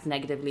impacts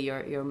negatively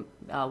your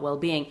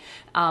well-being.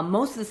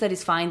 Most of the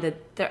studies find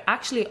that there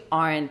actually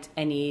aren't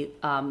any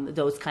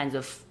those kinds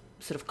of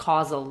sort of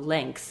causal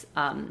links.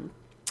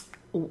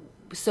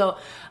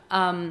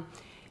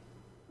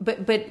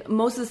 But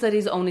most of the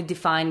studies only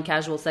define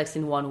casual sex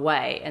in one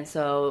way. And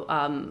so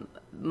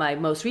my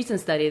most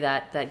recent study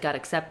that got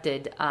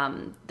accepted,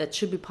 that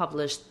should be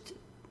published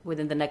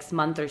within the next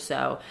month or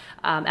so,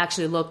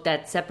 actually looked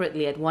at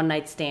separately at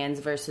one-night stands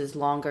versus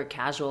longer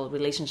casual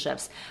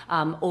relationships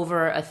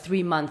over a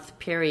 3-month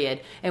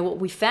period. And what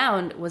we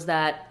found was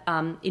that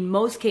in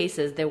most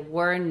cases, there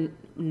were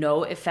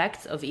no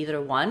effects of either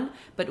one,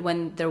 but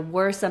when there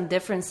were some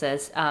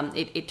differences,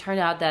 it turned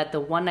out that the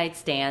one-night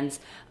stands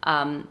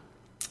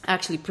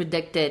actually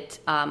predicted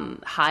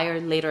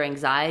higher later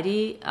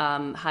anxiety,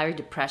 higher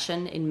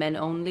depression in men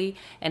only,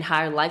 and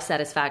higher life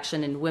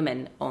satisfaction in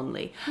women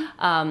only.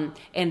 And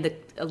the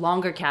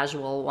longer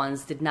casual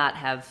ones did not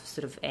have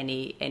sort of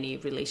any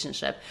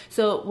relationship.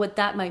 So what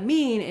that might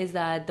mean is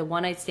that the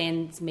one-night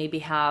stands maybe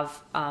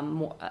have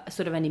more,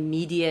 sort of an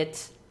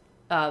immediate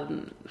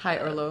high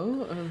or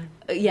low?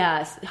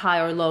 Yes, high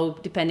or low,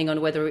 depending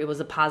on whether it was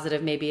a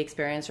positive maybe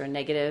experience or a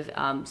negative.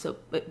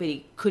 But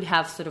it could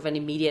have sort of an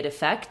immediate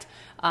effect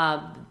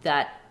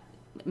that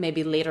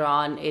maybe later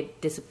on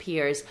it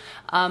disappears.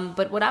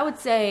 But what I would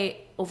say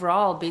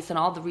overall, based on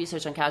all the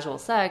research on casual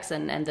sex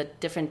and the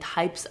different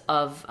types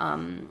of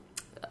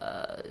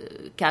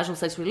casual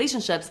sex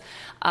relationships,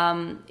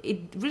 it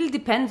really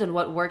depends on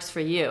what works for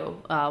you.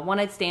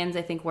 One-night stands,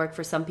 I think, work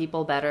for some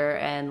people better,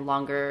 and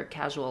longer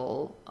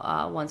casual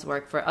ones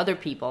work for other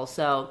people.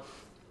 So,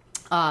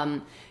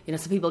 some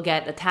people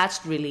get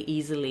attached really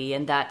easily,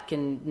 and that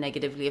can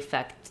negatively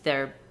affect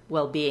their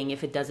well-being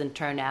if it doesn't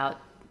turn out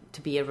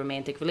to be a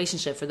romantic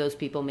relationship. For those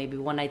people, maybe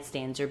one-night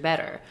stands are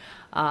better.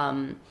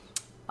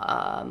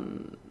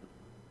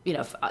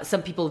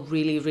 some people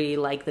really, really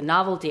like the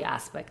novelty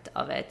aspect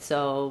of it.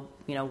 So,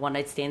 one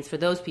night stands for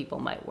those people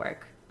might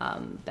work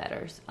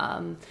better.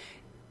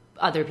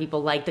 Other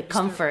people like the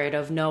comfort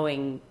of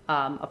knowing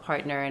a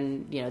partner,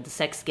 and the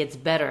sex gets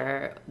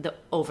better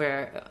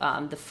over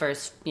the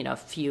first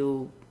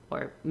few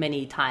or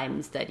many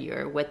times that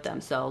you're with them.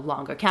 So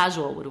longer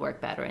casual would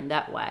work better in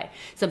that way.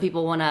 Some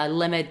people want to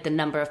limit the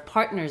number of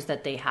partners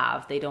that they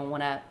have. They don't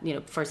want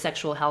to, for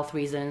sexual health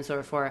reasons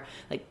or for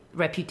like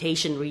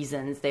reputation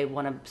reasons, they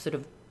want to sort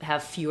of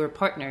have fewer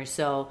partners.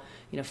 So,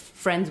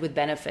 friends with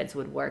benefits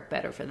would work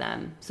better for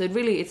them. So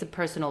it's a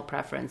personal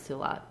preference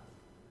to a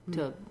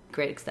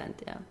great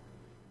extent. Yeah.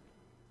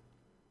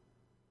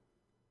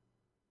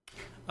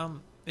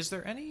 Is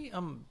there any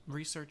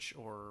research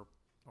or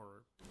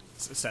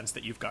sense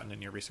that you've gotten in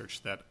your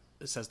research that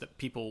says that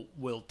people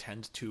will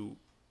tend to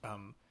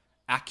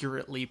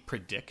accurately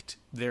predict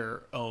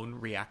their own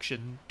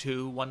reaction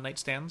to one-night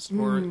stands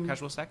or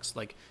casual sex?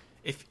 Like,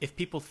 if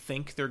people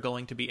think they're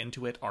going to be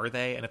into it, are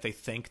they? And if they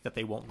think that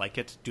they won't like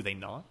it, do they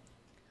not?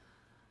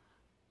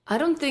 I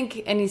don't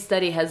think any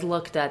study has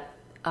looked at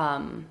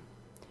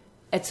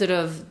sort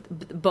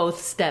of both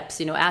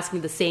steps,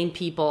 asking the same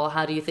people,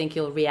 how do you think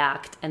you'll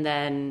react? And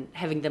then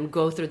having them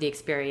go through the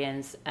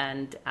experience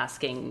and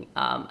asking,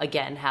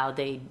 again, how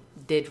they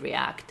did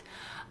react.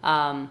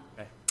 Okay.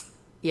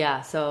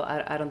 Yeah, so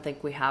I don't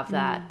think we have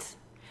that.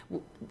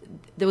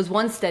 There was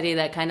one study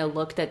that kind of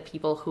looked at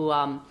people who,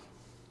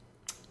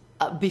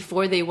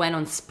 before they went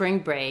on spring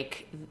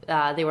break,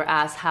 they were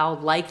asked how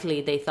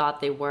likely they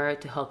thought they were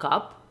to hook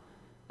up.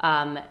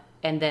 And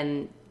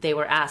then they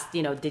were asked,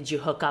 did you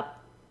hook up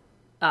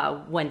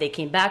when they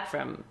came back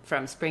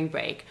from spring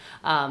break,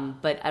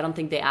 but I don't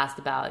think they asked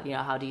about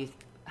how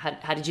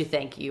did you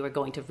think you were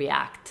going to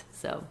react?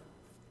 So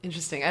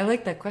interesting. I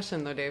like that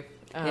question though, Dave.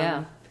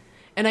 Yeah,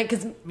 and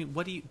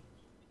what do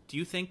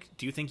you think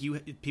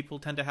people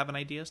tend to have an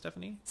idea,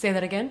 Stephanie? Say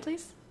that again,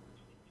 please.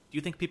 Do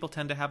you think people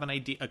tend to have an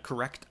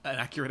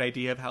accurate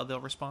idea of how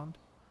they'll respond?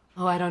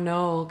 Oh, I don't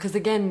know. Because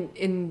again,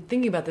 in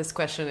thinking about this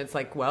question, it's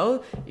like,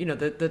 well,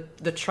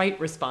 the trite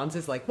response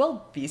is like,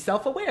 well, be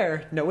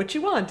self-aware, know what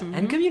you want,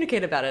 and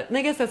communicate about it. And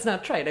I guess that's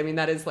not trite. I mean,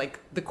 that is like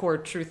the core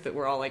truth that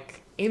we're all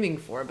like aiming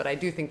for. But I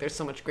do think there's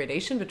so much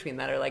gradation between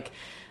that. Or like,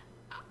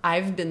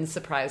 I've been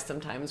surprised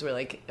sometimes we're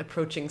like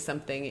approaching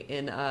something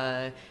in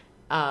a,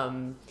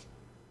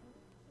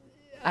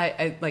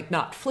 I like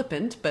not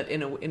flippant, but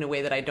in a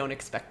way that I don't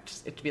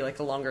expect it to be like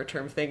a longer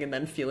term thing, and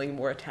then feeling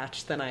more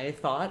attached than I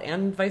thought,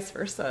 and vice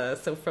versa.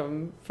 So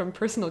from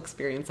personal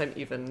experience, I'm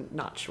even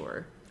not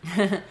sure.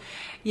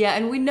 Yeah,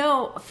 and we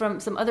know from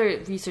some other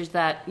research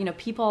that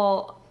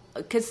people,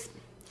 because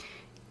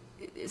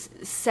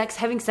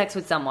having sex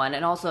with someone,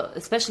 and also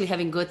especially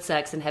having good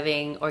sex and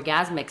having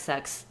orgasmic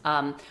sex,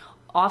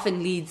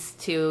 often leads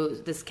to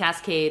this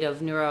cascade of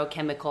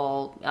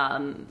neurochemical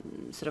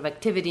sort of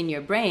activity in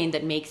your brain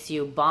that makes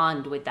you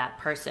bond with that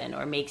person,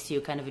 or makes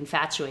you kind of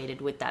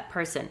infatuated with that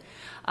person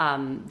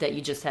that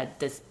you just had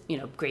this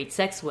great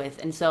sex with.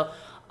 And so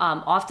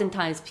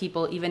oftentimes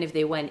people, even if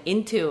they went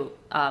into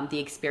the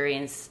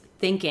experience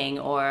thinking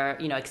or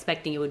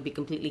expecting it would be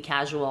completely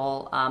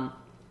casual,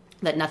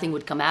 that nothing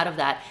would come out of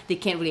that, they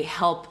can't really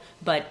help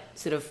but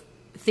sort of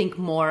think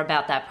more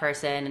about that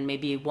person and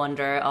maybe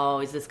wonder, oh,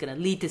 is this going to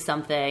lead to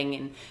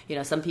something?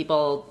 And some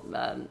people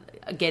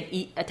get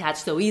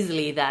attached so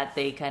easily that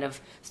they kind of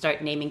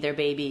start naming their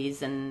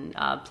babies and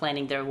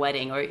planning their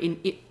wedding, or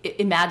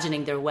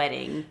imagining their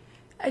wedding.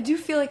 I do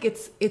feel like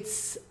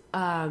it's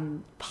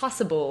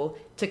possible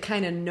to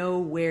kind of know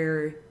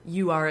where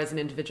you are as an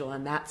individual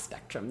on that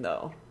spectrum,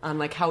 though, on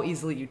like how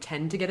easily you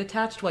tend to get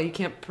attached. While you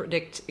can't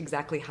predict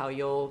exactly how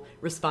you'll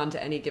respond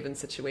to any given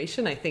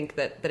situation, I think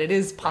that it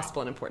is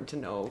possible and important to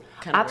know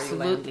kind of where you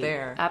land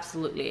there.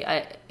 Absolutely.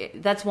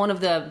 That's one of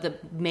the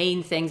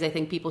main things I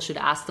think people should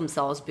ask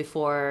themselves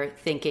before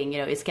thinking,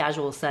 is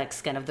casual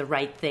sex kind of the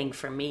right thing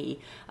for me?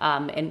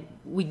 And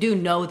we do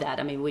know that.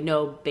 I mean, we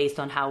know based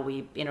on how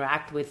we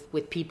interact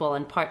with people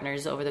and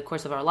partners over the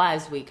course of our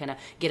lives, we kind of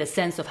get a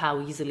sense of how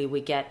easily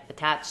we get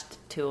attached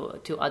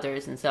to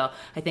others. And so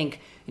I think,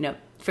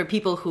 for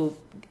people who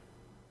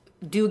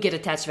do get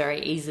attached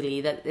very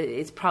easily, that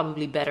it's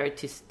probably better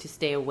to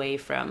stay away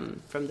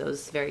from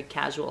those very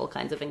casual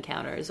kinds of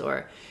encounters.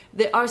 Or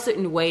there are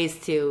certain ways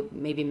to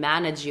maybe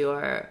manage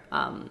your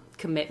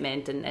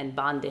commitment and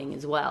bonding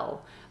as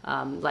well,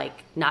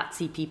 like not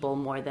see people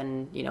more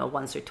than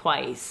once or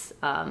twice,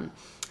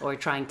 or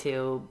trying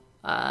to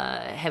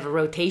have a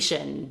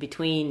rotation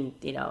between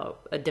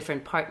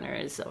different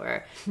partners,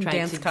 or have a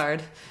dance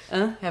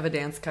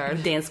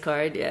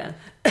card, yeah.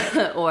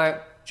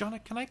 Or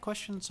Jonna, can I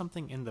question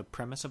something in the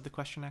premise of the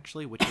question,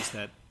 actually, which is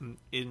that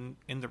in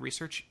the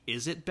research,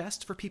 is it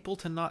best for people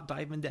to not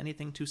dive into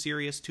anything too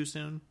serious too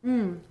soon?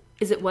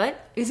 Is it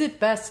what? Is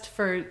it best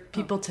for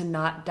people to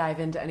not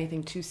dive into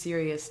anything too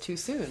serious too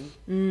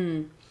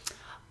soon?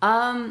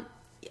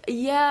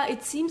 Yeah,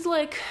 it seems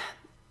like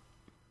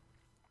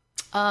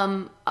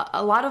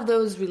A lot of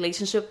those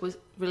relationships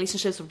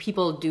where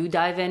people do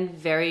dive in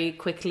very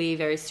quickly,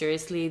 very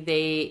seriously,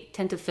 they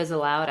tend to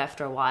fizzle out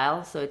after a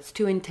while. So it's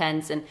too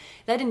intense, and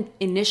that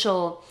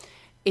initial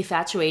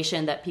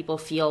infatuation that people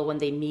feel when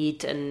they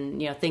meet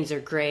and things are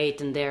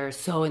great and they're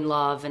so in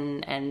love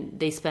and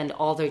they spend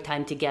all their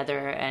time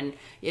together, and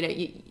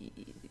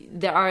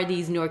there are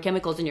these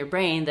neurochemicals in your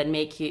brain that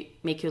make you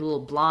a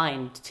little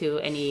blind to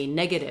any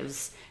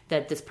negatives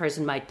that this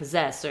person might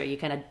possess, or you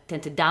kind of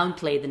tend to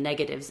downplay the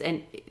negatives.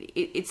 And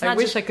it's not. I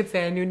wish I could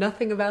say I knew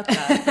nothing about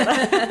that, but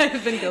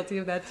I've been guilty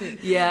of that too.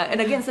 Yeah, and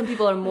again, some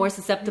people are more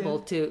susceptible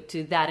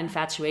to that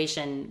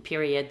infatuation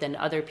period than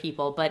other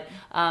people. But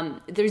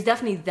there's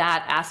definitely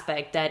that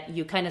aspect that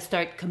you kind of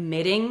start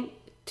committing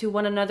to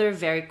one another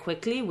very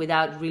quickly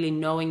without really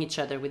knowing each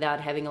other,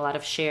 without having a lot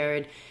of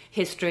shared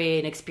history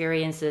and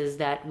experiences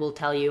that will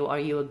tell you, are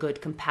you a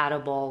good,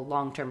 compatible,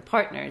 long-term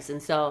partners?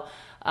 And so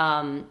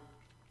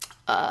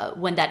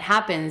when that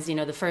happens,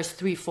 the first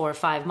 3, 4,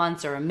 5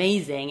 months are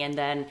amazing. And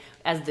then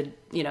as the,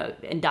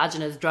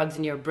 endogenous drugs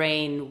in your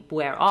brain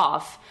wear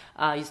off,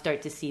 you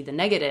start to see the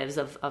negatives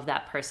of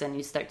that person.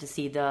 You start to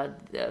see the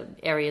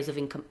areas of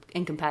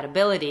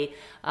incompatibility.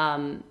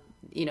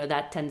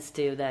 That tends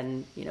to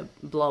then,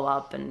 blow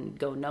up and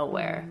go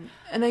nowhere.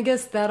 And I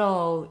guess that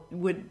all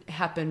would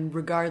happen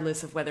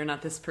regardless of whether or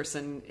not this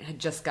person had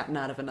just gotten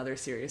out of another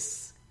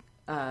serious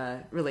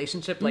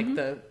relationship, like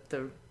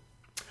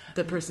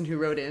the person who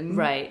wrote in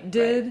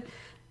did. Right.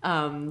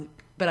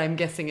 But I'm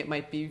guessing it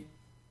might be,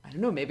 I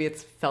don't know, maybe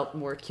it's felt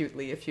more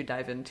acutely if you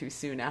dive in too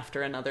soon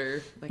after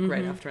another,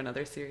 right after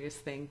another serious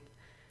thing.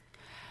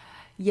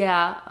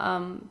 Yeah.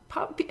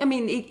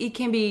 It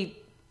can be,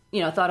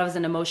 thought of as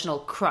an emotional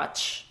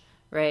crutch,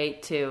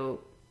 right? To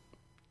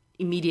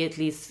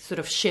immediately sort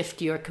of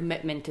shift your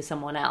commitment to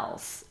someone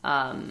else.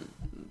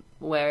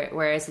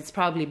 Whereas it's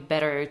probably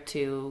better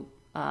to,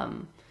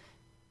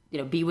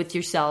 be with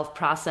yourself,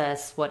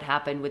 process what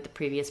happened with the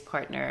previous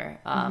partner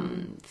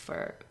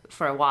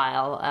for a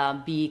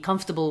while, be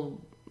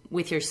comfortable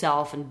with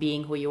yourself and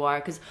being who you are.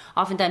 Because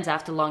oftentimes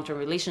after long-term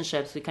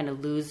relationships, we kind of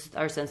lose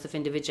our sense of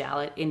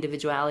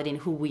individuality and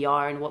who we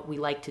are and what we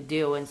like to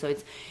do. And so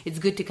it's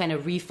good to kind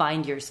of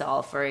refine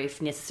yourself, or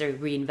if necessary,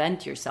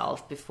 reinvent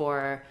yourself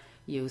before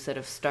you sort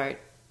of start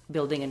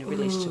building a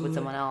relationship with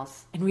someone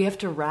else. And we have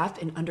to wrap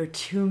in under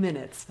 2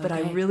 minutes, but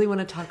Okay. I really want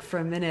to talk for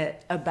a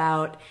minute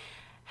about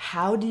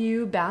how do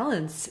you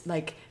balance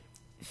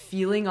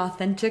feeling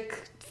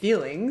authentic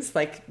feelings,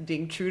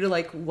 being true to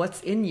what's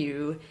in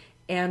you,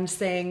 and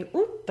saying,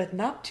 ooh, but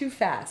not too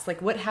fast.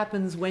 What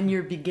happens when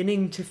you're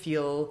beginning to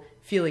feel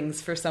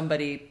feelings for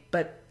somebody,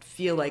 but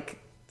feel like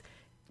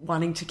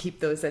wanting to keep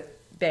those at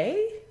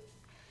bay?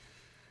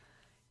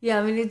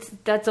 Yeah,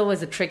 that's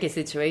always a tricky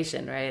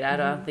situation, right? I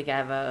don't think I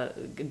have a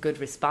good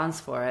response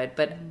for it.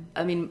 But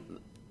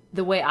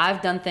the way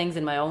I've done things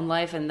in my own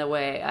life and the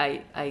way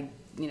I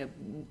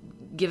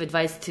give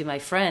advice to my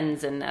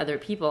friends and other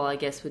people, I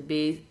guess, would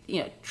be,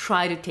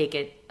 try to take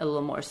it a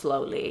little more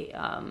slowly.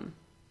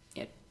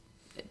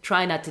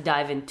 Try not to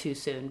dive in too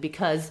soon,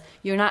 because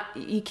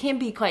you can't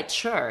be quite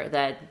sure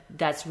that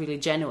that's really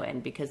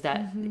genuine, because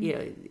that,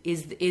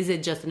 is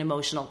it just an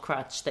emotional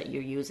crutch that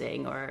you're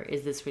using, or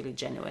is this really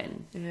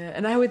genuine? Yeah,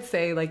 and I would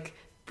say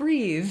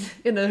breathe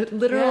in a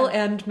literal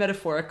and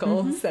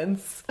metaphorical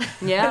sense.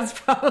 Yeah, is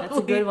probably that's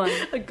a good one.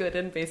 A good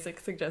and basic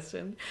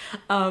suggestion.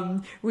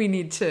 We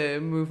need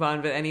to move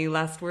on, but any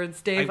last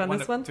words, Dave, on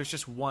this one? There's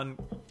just one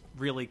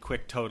really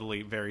quick,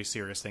 totally very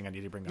serious thing I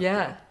need to bring up.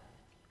 Yeah.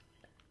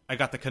 I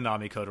got the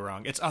Konami code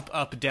wrong. It's up,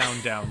 up, down,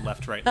 down,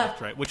 left, right,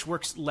 which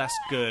works less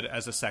good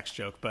as a sex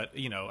joke, but,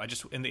 I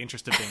just, in the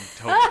interest of being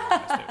totally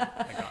honest,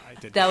 I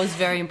did. That was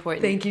very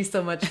important. Thank you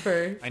so much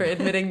for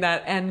admitting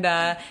that.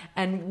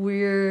 And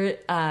we're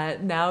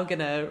now going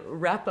to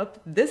wrap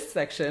up this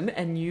section,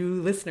 and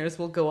you listeners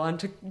will go on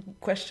to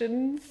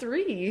question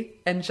 3.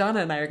 And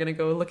Jana and I are going to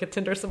go look at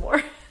Tinder some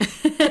more.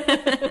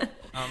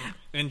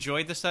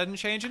 Enjoyed the sudden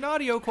change in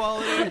audio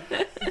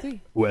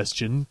quality.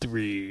 Question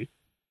 3.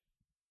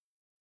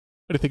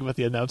 What do you think about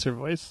the announcer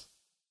voice?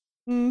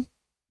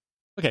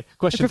 Okay,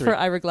 question 3. I prefer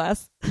Ira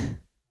Glass.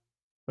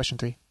 Question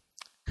 3.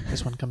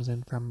 This one comes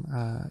in from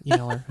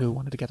emailer who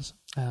wanted to get us.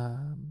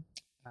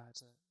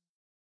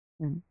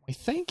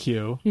 Thank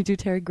you. You do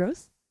Terry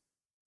Gross?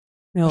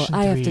 No, Question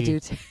I have to 3. do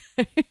Terry.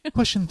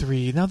 Question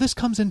 3. Now, this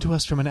comes into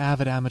us from an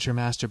avid amateur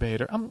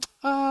masturbator.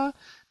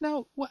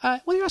 Now,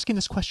 while you're asking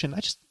this question,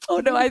 Oh,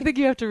 no, I think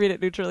you have to read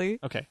it neutrally.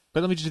 Okay,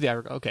 but let me just do the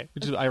Ira. Okay, we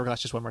do Ira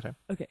Glass just one more time.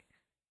 Okay.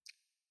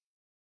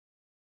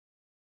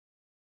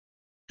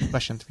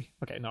 Question 3.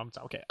 Okay, no, I'm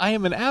sorry. Okay, I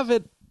am an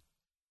avid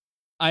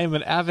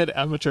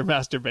amateur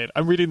masturbator.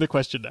 I'm reading the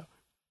question now.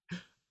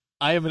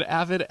 I am an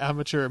avid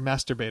amateur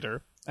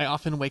masturbator. I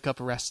often wake up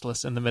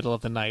restless in the middle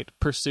of the night,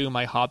 pursue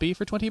my hobby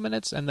for 20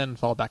 minutes, and then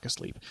fall back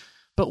asleep.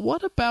 But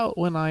what about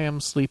when I am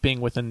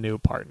sleeping with a new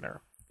partner?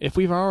 If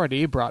we've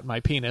already brought my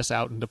penis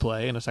out into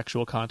play in a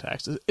sexual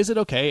context, is it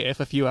okay if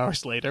a few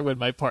hours later, when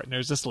my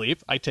partner's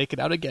asleep, I take it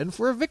out again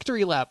for a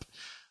victory lap?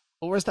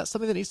 Or is that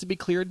something that needs to be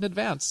cleared in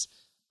advance?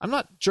 I'm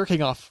not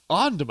jerking off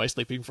onto my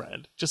sleeping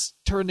friend, just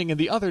turning in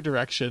the other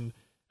direction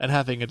and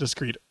having a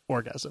discrete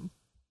orgasm.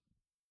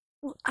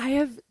 Well, I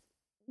have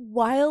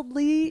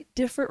wildly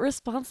different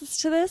responses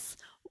to this.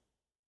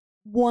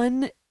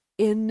 One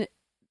in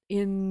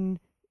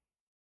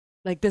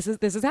like this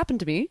has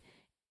happened to me,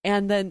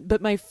 and then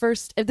but my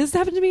first this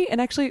happened to me, and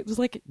actually it was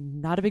like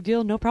not a big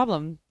deal, no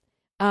problem.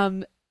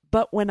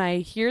 But when I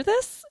hear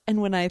this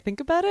and when I think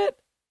about it,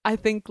 I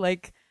think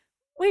like,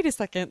 wait a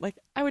second, like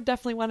I would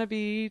definitely want to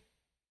be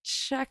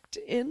checked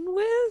in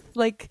with,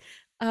 like,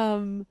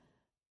 I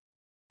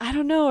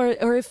don't know,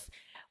 or if,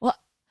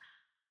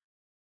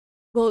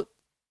 well,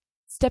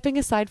 stepping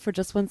aside for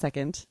just 1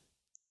 second,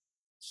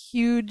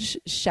 huge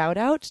shout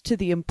out to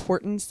the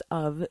importance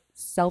of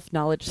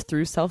self-knowledge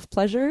through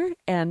self-pleasure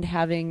and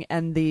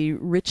the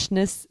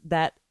richness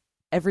that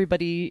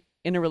everybody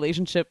in a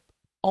relationship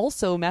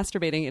also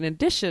masturbating in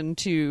addition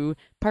to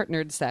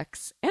partnered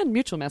sex and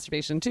mutual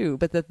masturbation too,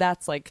 but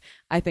that's like,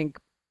 I think,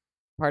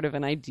 part of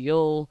an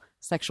ideal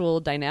sexual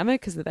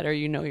dynamic, because the better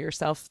you know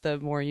yourself, the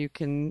more you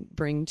can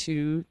bring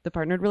to the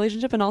partnered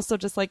relationship, and also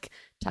just like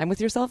time with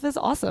yourself is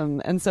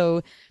awesome. And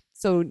so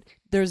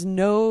there's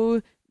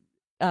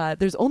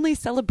only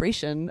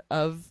celebration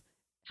of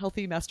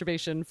healthy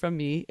masturbation from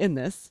me in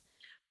this,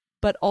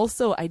 but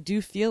also I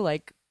do feel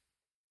like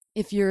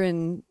if you're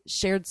in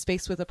shared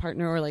space with a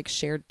partner or like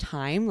shared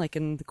time, like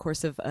in the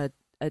course of a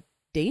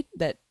date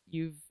that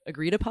you've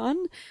agreed upon,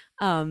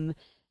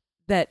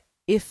 that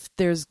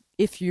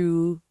if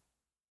you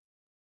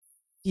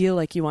feel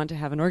like you want to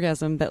have an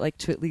orgasm, that like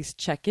to at least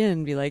check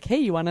in, be like, hey,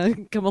 you want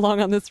to come along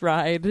on this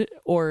ride,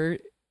 or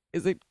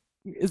is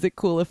it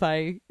cool if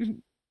I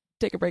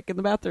take a break in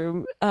the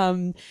bathroom?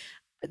 That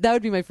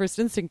would be my first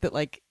instinct, that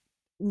like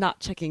not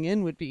checking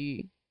in would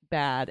be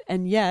bad.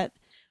 And yet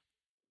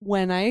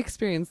when I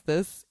experienced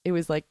this, it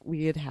was like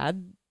we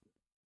had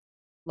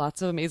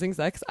lots of amazing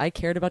sex. I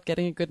cared about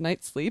getting a good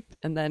night's sleep,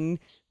 and then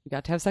we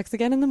got to have sex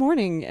again in the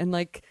morning. And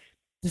like,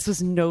 this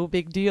was no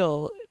big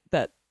deal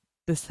that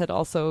this had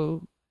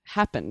also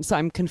happened. So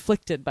I'm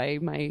conflicted by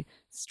my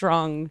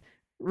strong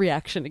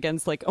reaction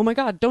against like, oh my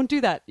God, don't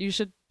do that. You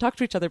should talk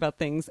to each other about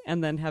things,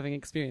 and then having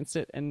experienced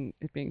it and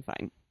it being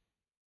fine.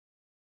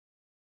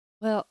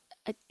 Well,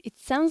 it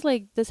sounds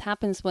like this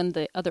happens when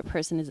the other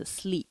person is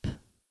asleep,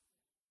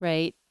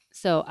 right?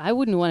 So I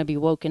wouldn't want to be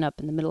woken up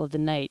in the middle of the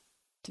night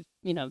to,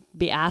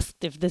 be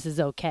asked if this is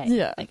okay.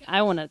 Yeah. Like,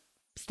 I want to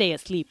stay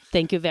asleep.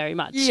 Thank you very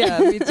much. Yeah,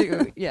 me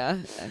too. Yeah.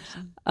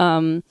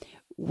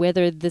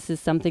 Whether this is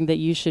something that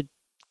you should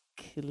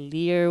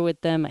clear with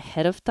them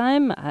ahead of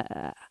time,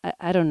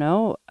 I don't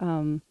know.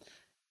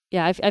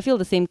 I feel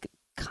the same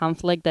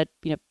conflict that,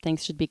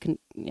 things should be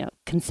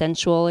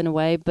consensual in a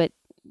way, but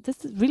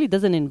this really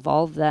doesn't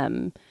involve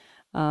them.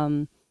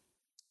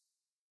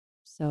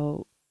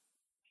 So.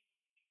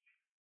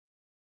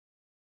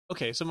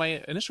 Okay, so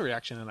my initial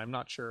reaction, and I'm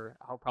not sure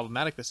how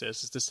problematic this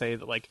is to say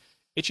that like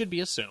it should be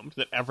assumed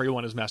that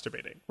everyone is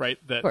masturbating, right?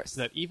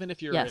 That even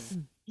if you're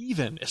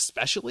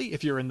especially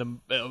if you're in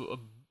the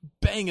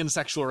banging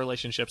sexual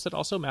relationships, that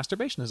also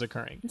masturbation is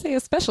occurring. I'd say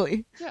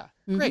especially. Yeah,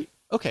 great.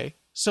 Okay,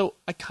 so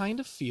I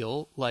kind of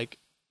feel like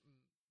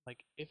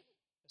if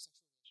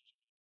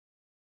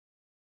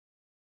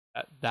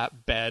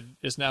that bed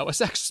is now a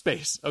sex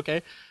space,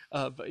 okay?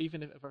 But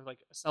even if for like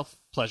self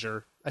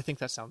pleasure, I think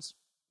that sounds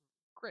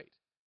great.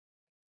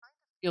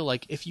 Feel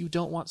like if you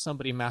don't want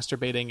somebody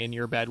masturbating in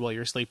your bed while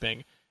you're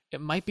sleeping, it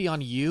might be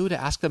on you to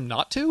ask them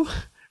not to,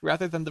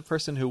 rather than the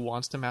person who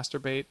wants to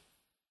masturbate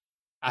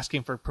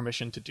asking for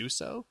permission to do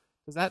so.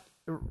 Does that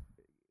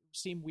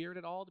seem weird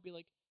at all, to be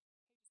like,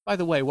 by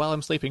the way, while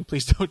I'm sleeping,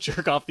 please don't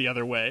jerk off the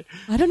other way?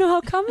 I don't know how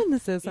common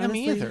this is, yeah,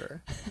 me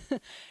either.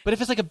 But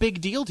if it's like a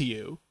big deal to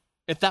you,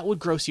 if that would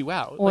gross you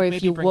out, or like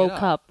if you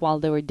woke up while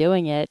they were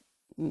doing it,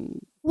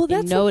 well,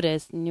 you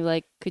noticed, and you're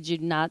like, could you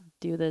not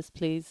do this,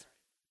 please?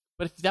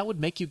 But if that would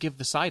make you give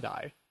the side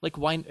eye, like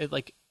why?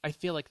 Like I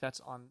feel like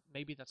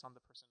maybe that's on the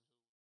person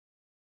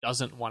who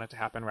doesn't want it to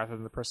happen, rather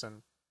than the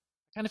person.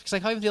 Kind of, because I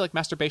kind of feel like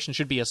masturbation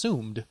should be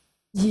assumed.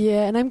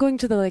 Yeah, and I'm going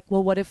to the like,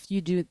 well, what if you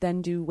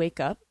do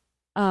wake up?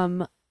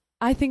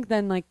 I think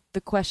then like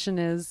the question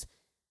is,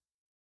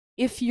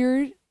 if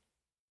you're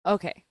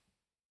okay.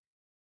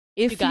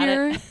 If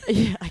you're,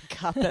 yeah, I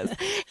got this.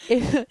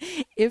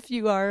 If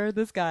you are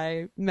this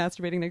guy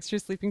masturbating next to your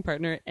sleeping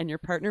partner, and your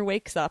partner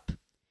wakes up,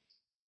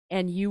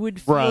 and you would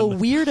feel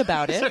weird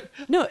about it.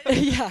 No,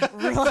 yeah,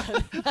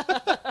 run.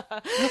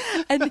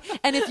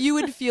 and if you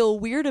would feel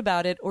weird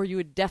about it, or you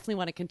would definitely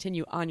want to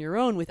continue on your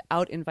own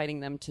without inviting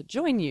them to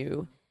join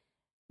you,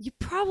 you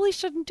probably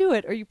shouldn't do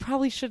it, or you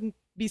probably shouldn't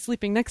be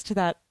sleeping next to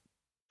that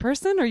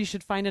person, or you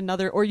should find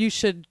another, or you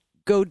should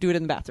go do it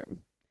in the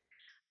bathroom.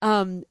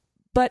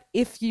 But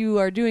if you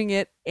are doing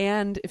it,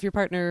 and if your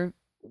partner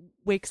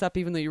wakes up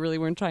even though you really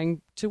weren't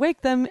trying to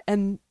wake them,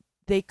 and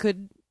they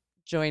could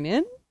join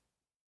in,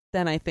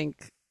 then I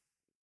think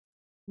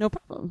no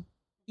problem.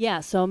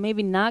 Yeah, so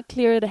maybe not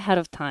clear it ahead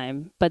of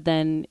time, but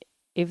then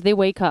if they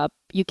wake up,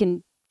 you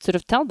can sort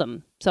of tell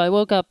them. So I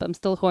woke up, I'm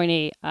still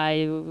horny.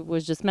 I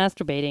was just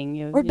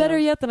masturbating. Or better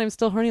yet, than I'm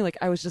still horny. Like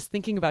I was just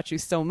thinking about you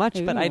so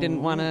much, but I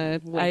didn't want to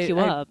wake you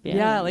up.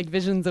 Yeah. Like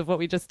visions of what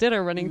we just did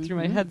are running through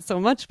my head so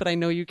much, but I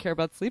know you care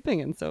about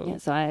sleeping. And so. Yeah,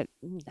 so I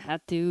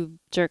had to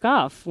jerk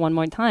off one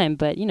more time.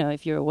 But,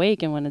 if you're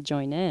awake and want to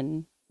join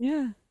in.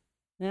 Yeah.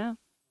 Yeah.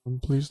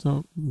 Please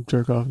don't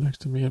jerk off next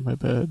to me in my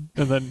bed.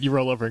 And then you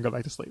roll over and go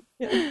back to sleep.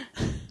 Yeah.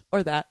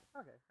 Or that.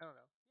 Okay, I don't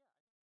know.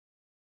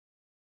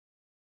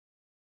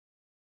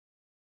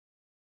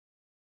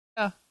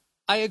 Yeah,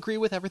 I agree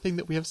with everything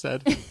that we have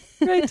said.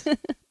 Right.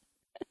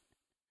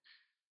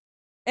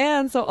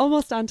 And so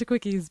almost on to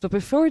quickies. But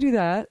before we do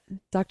that,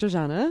 Dr.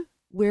 Jana,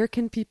 where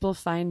can people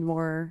find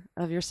more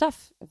of your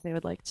stuff if they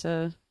would like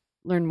to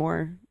learn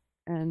more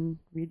and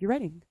read your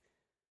writing?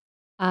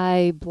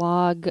 I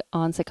blog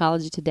on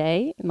Psychology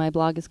Today. My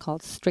blog is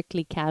called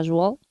Strictly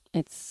Casual.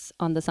 It's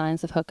on the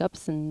science of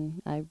hookups,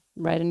 and I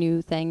write a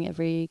new thing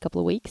every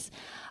couple of weeks.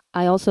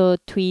 I also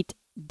tweet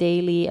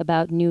daily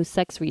about new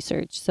sex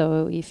research.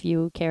 So if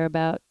you care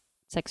about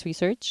sex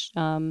research,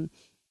 the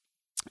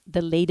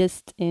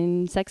latest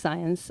in sex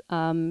science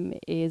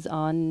is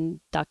on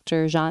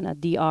Dr. Jana,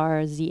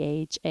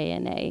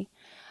 Drzhana.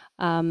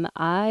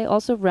 I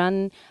also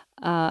run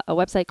a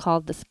website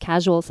called the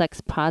Casual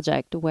Sex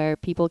Project, where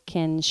people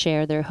can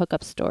share their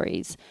hookup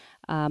stories.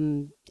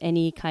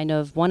 Any kind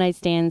of one-night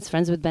stands,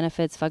 friends with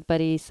benefits, fuck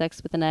buddy,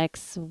 sex with an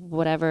ex,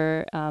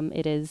 whatever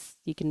it is,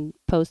 you can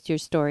post your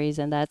stories,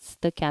 and that's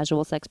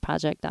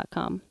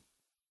thecasualsexproject.com.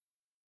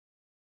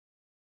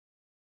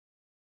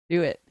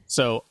 Do it.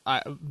 So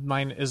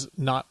mine is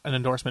not an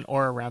endorsement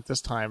or a rant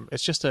this time.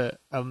 It's just a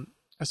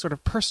sort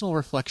of personal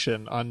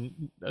reflection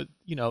on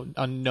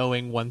on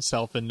knowing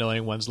oneself and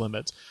knowing one's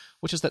limits,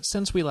 which is that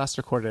since we last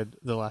recorded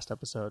the last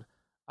episode,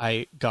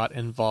 I got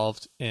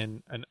involved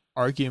in an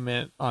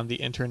argument on the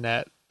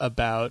internet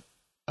about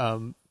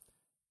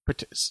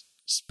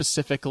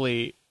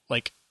specifically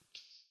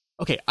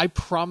I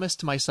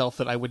promised myself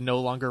that I would no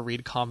longer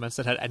read comments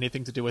that had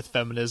anything to do with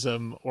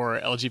feminism or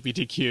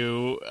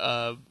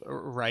LGBTQ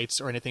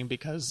rights or anything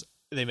because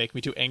they make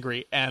me too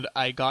angry. And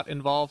I got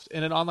involved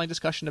in an online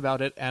discussion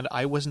about it, and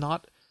I was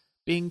not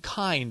being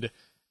kind,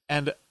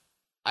 and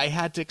I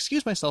had to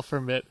excuse myself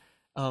from it.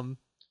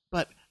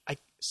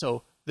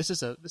 So this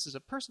is a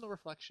personal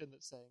reflection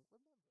that's saying,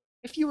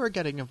 if you are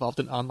getting involved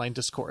in online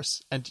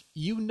discourse and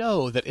you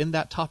know that in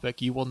that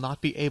topic you will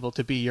not be able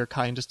to be your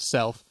kindest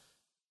self,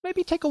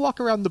 maybe take a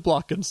walk around the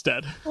block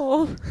instead.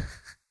 Oh,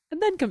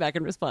 and then come back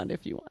and respond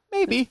if you want.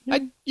 Maybe,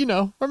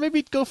 or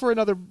maybe go for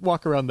another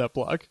walk around that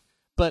block.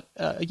 But,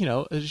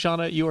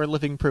 Jana, you are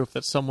living proof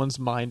that someone's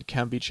mind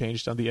can be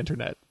changed on the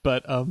internet.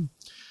 But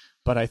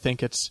I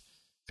think it's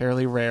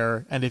fairly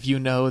rare. And if you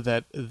know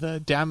that the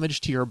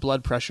damage to your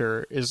blood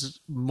pressure is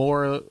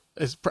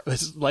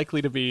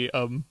likely to be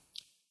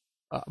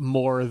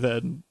more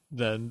than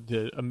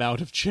the amount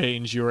of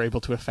change you were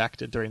able to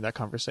affect during that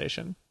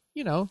conversation,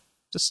 the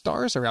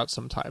stars are out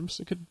sometimes.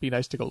 It could be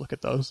nice to go look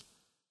at those.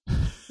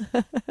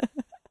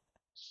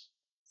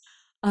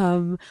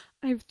 I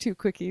have two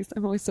quickies.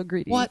 I'm always so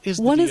greedy. What is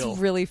the one deal? Is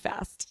really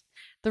fast.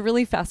 The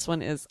really fast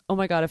one is, oh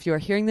my God, if you are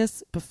hearing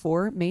this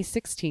before May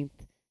 16th,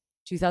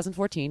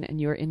 2014, and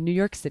you're in New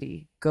York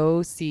City,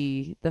 go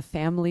see the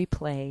family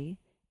play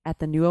at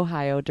the New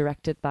Ohio,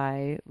 directed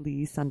by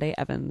Lee Sunday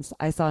Evans.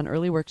 I saw an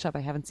early workshop.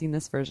 I haven't seen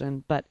this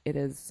version, but it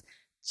is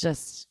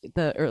just,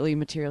 the early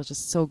material is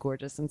just so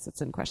gorgeous and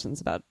sits in questions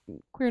about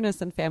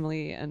queerness and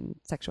family and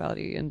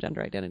sexuality and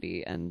gender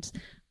identity. And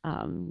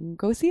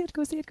go see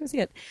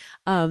it.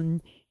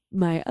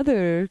 My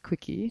other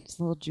quickie, just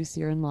a little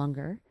juicier and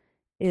longer,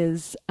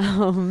 is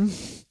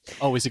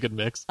always a good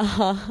mix.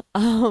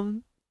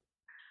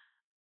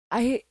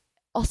 I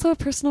also a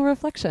personal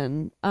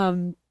reflection.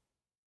 I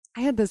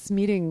had this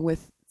meeting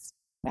with this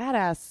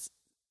badass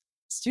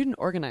student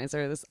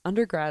organizer, this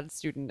undergrad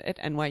student at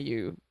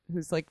NYU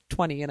who's like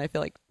 20 and I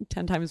feel like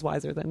 10 times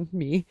wiser than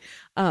me.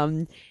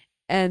 And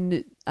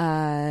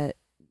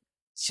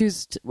she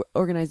was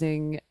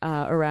organizing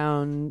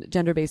around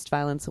Gender-Based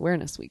Violence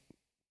Awareness Week.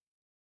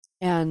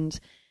 And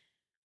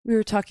we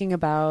were talking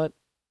about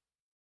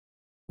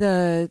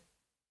the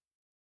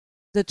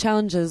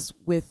challenges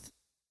with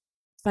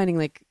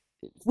finding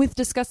with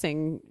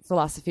discussing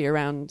philosophy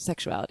around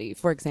sexuality.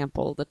 For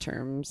example, the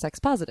term sex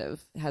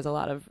positive has a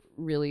lot of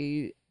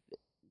really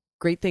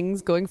great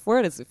things going for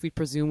it. As if we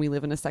presume we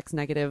live in a sex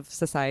negative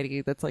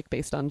society that's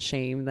based on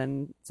shame,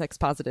 then sex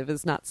positive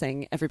is not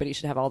saying everybody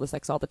should have all the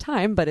sex all the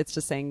time, but it's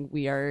just saying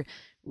we are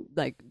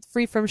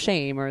free from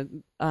shame,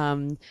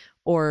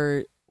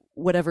 or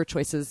whatever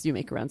choices you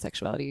make around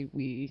sexuality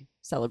we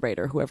celebrate,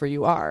 or whoever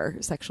you are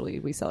sexually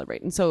we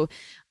celebrate. And so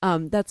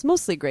that's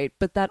mostly great,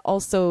 but that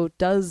also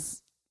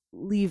does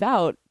leave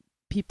out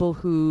people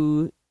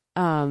who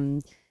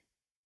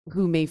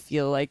may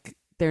feel like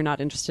they're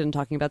not interested in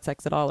talking about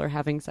sex at all, or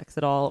having sex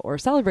at all, or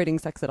celebrating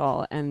sex at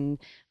all. And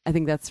I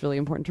think that's really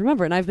important to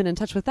remember. And I've been in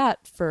touch with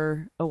that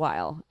for a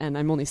while, and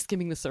I'm only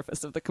skimming the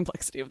surface of the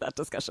complexity of that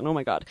discussion. Oh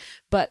my God.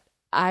 But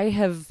I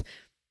have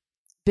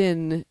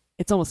been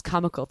it's almost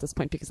comical at this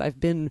point because I've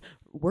been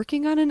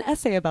working on an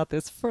essay about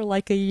this for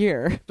like a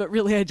year, but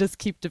really I just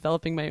keep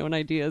developing my own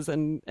ideas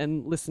and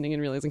listening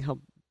and realizing how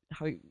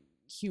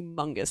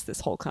humongous this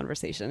whole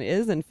conversation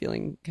is and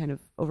feeling kind of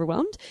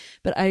overwhelmed.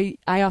 But I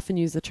often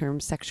use the term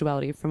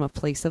sexuality from a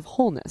place of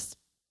wholeness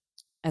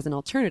as an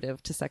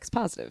alternative to sex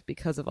positive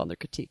because of all the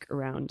critique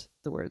around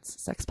the words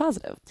sex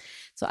positive.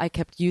 So I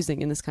kept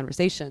using in this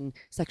conversation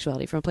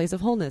sexuality from a place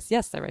of wholeness.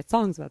 Yes, I write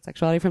songs about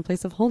sexuality from a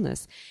place of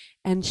wholeness.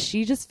 And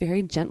she just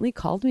very gently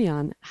called me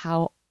on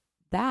how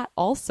that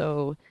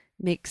also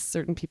makes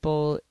certain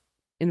people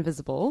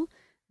invisible,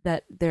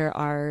 that there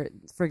are,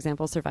 for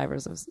example,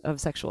 survivors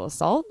of sexual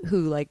assault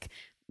who like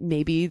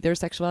maybe their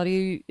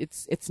sexuality,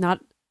 it's not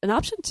an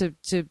option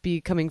to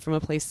be coming from a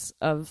place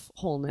of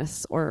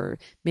wholeness, or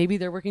maybe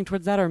they're working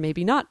towards that or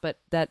maybe not, but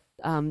that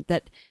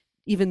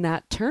even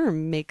that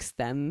term makes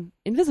them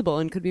invisible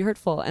and could be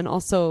hurtful. And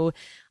also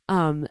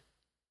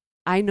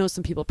I know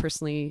some people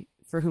personally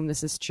for whom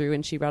this is true,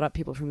 and she brought up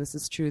people for whom this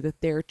is true,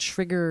 that their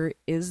trigger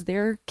is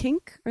their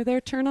kink or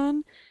their turn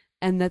on,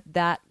 and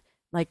that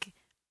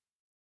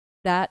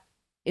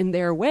in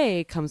their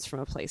way comes from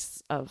a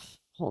place of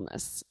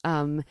wholeness.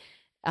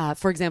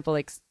 For example,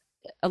 like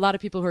a lot of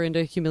people who are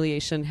into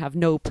humiliation have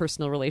no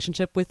personal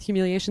relationship with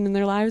humiliation in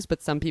their lives,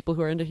 but some people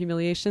who are into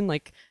humiliation,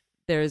 like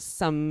there's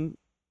some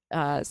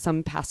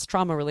past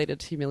trauma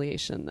related to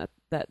humiliation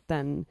that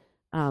then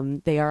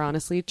they are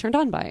honestly turned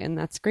on by, and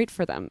that's great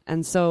for them.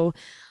 And so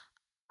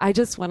I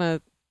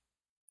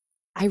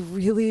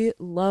really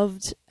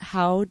loved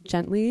how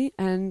gently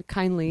and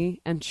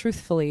kindly and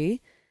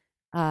truthfully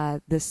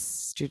this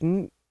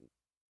student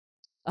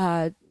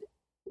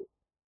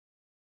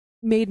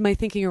made my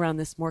thinking around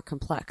this more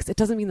complex. It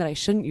doesn't mean that I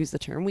shouldn't use the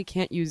term. We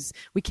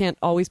can't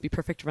always be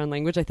perfect around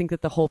language. I think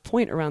that the whole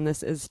point around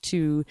this is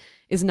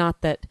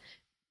not that,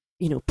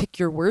 pick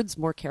your words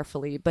more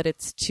carefully, but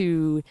it's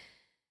to,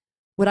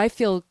 what I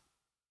feel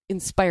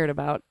inspired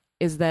about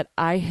is that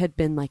I had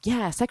been like,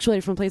 yeah,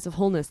 sexuality from a place of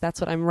wholeness. That's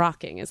what I'm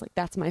rocking, is like,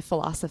 that's my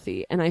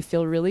philosophy. And I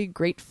feel really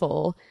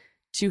grateful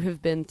to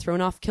have been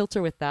thrown off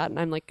kilter with that. And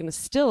I'm like going to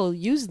still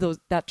use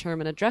that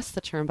term and address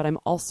the term, but I'm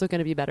also going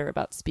to be better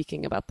about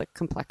speaking about the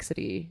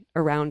complexity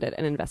around it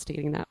and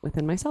investigating that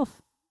within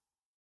myself.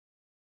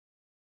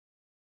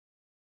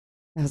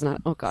 That was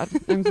not, oh God,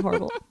 I'm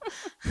horrible.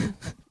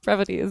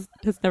 Brevity has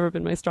never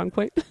been my strong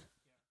point.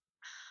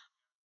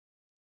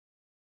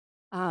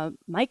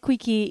 My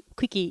quickie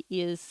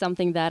is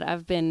something that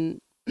I've been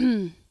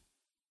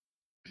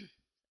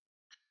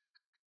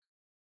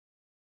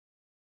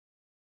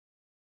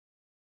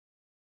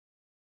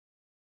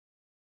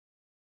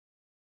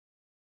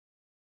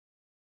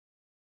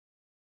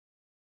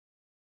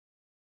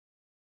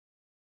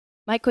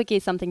my quickie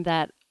is something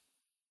that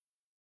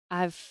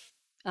I've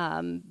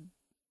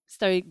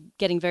started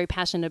getting very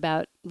passionate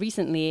about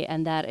recently,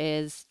 and that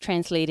is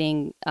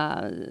translating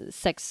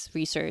sex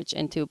research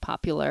into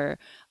popular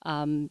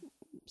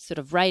sort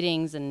of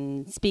writings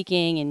and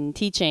speaking and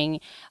teaching.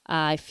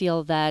 I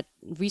feel that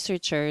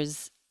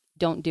researchers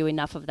don't do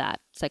enough of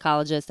that,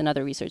 psychologists and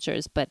other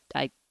researchers, but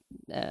I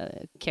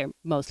care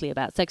mostly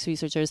about sex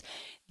researchers.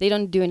 They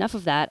don't do enough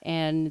of that,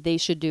 and they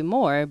should do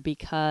more,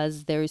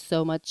 because there is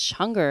so much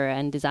hunger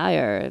and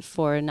desire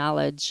for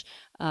knowledge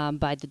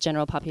by the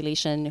general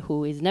population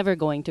who is never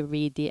going to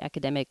read the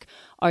academic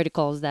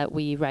articles that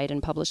we write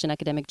and publish in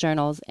academic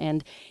journals.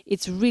 And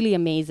it's really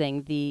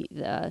amazing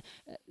the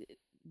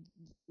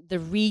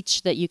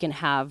reach that you can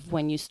have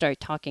when you start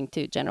talking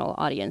to general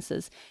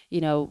audiences.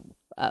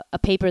 A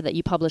paper that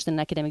you published in an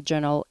academic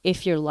journal,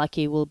 if you're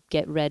lucky, will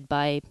get read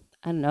by,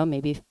 I don't know,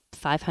 maybe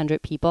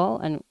 500 people.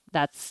 And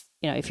that's,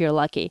 if you're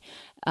lucky.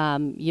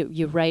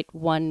 You write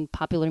one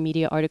popular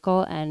media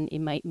article and it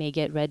may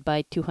get read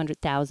by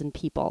 200,000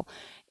 people.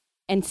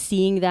 And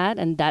seeing that,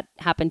 and that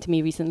happened to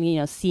me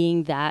recently,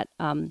 seeing that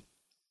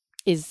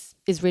is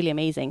really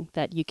amazing,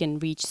 that you can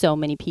reach so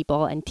many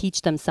people and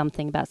teach them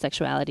something about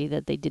sexuality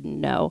that they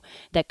didn't know,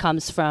 that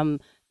comes from,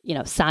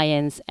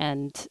 science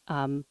and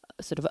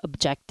sort of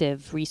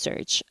objective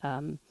research.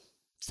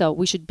 So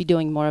we should be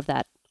doing more of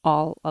that,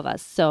 all of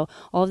us. So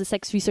all of the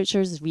sex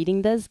researchers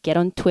reading this, get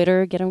on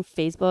Twitter, get on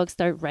Facebook,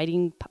 start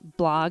writing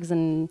blogs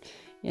and,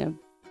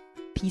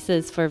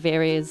 pieces for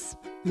various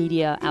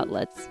media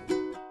outlets.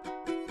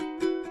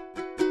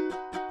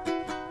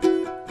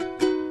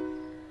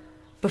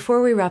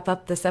 Before we wrap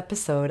up this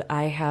episode,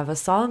 I have a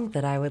song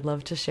that I would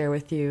love to share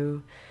with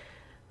you.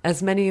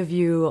 As many of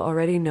you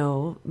already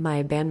know,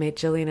 my bandmate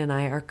Jillian and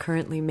I are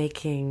currently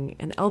making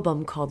an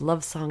album called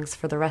Love Songs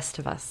for the Rest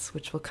of Us,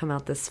 which will come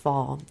out this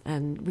fall.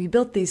 And we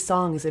built these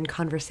songs in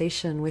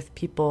conversation with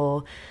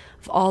people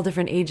of all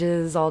different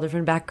ages, all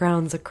different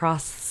backgrounds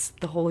across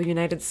the whole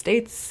United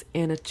States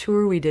in a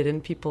tour we did in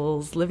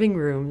people's living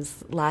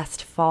rooms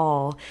last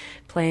fall,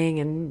 playing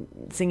and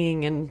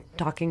singing and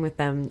talking with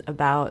them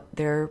about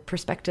their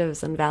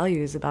perspectives and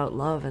values about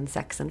love and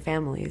sex and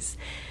families.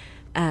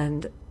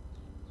 And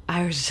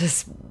I was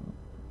just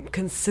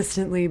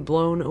consistently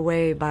blown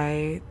away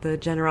by the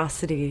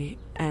generosity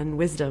and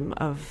wisdom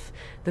of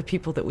the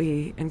people that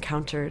we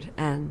encountered,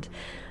 and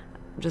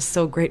I'm just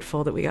so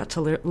grateful that we got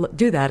to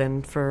do that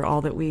and for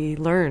all that we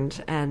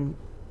learned. And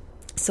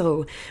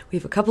so we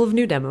have a couple of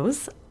new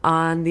demos.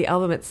 On the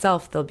album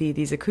itself, there'll be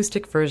these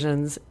acoustic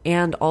versions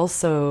and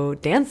also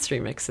dance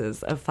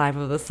remixes of 5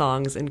 of the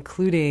songs,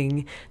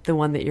 including the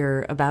one that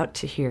you're about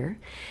to hear.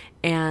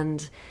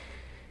 And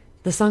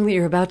the song that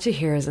you're about to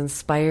hear is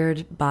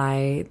inspired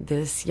by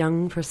this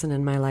young person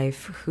in my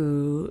life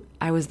who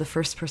I was the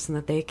first person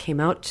that they came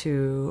out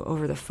to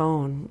over the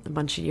phone a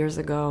bunch of years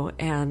ago.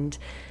 And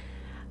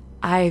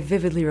I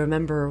vividly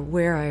remember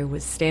where I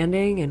was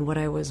standing and what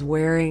I was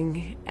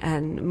wearing,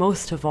 and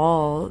most of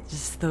all,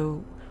 just the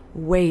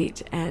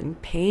weight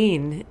and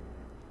pain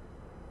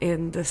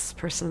in this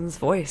person's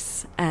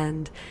voice.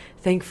 And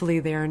thankfully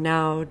they are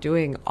now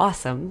doing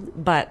awesome,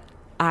 but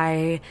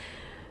I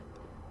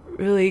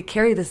really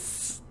carry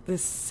this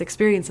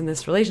experience and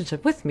this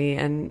relationship with me,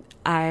 and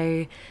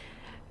I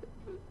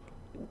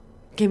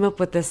came up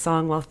with this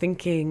song while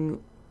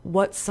thinking,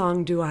 what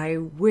song do I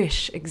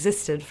wish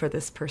existed for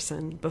this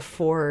person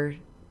before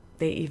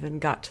they even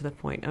got to the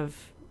point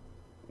of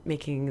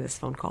making this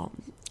phone call?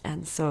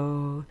 And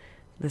so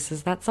this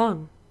is that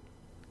song.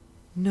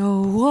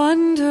 No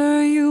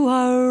wonder you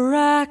are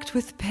racked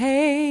with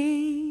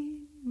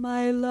pain,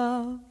 my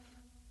love.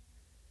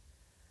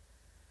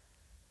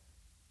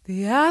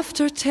 The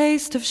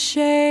aftertaste of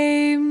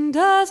shame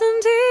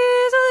doesn't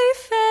easily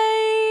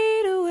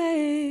fade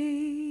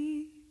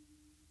away.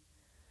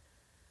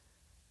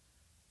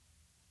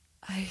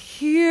 I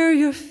hear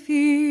your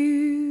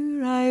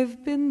fear,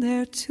 I've been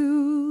there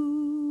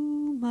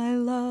too, my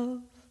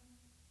love.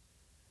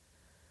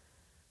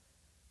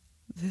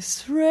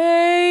 This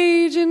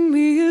rage in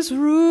me is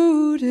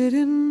rooted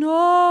in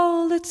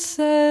all that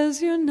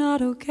says you're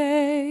not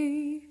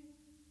okay.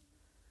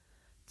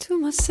 To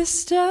my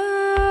sister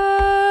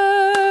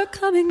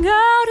coming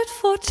out at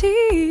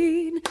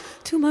 14,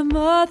 to my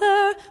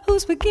mother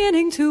who's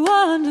beginning to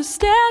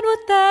understand what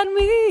that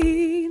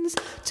means,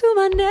 to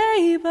my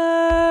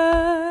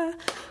neighbor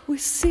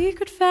with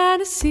secret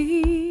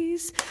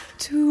fantasies,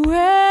 to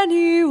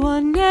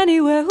anyone,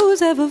 anywhere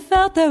who's ever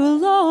felt they're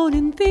alone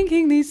in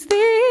thinking these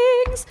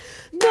things.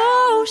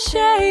 No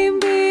shame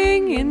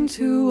being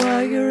into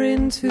what you're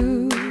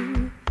into.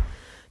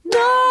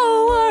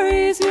 No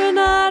worries, you're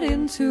not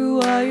into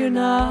what you're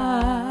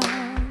not.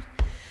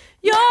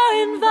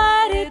 You're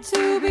invited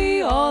to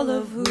be all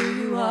of who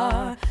you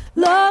are,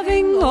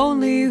 loving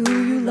only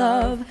who you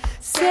love,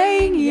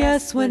 saying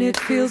yes when it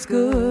feels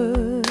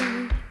good.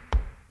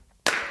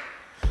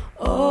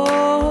 Oh,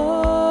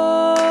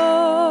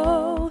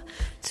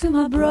 to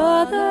my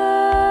brother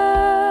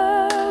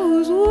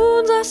whose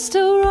wounds are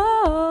still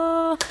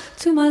raw,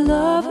 to my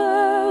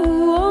lover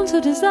who owns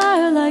a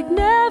desire like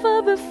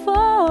never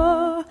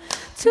before,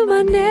 to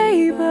my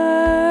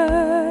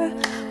neighbor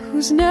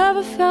who's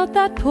never felt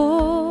that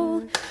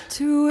pull,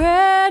 to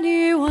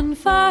anyone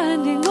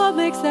finding what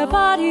makes their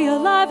body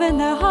alive and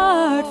their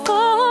heart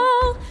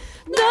full.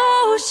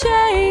 No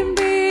shame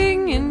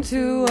being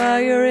into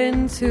what you're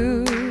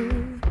into.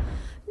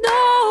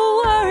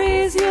 No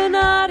worries, you're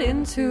not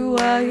into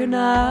what you're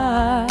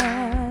not.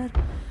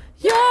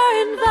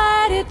 You're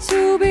invited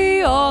to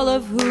be all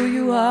of who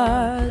you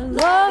are,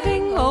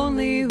 loving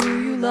only who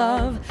you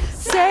love,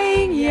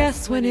 saying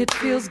yes when it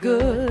feels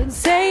good,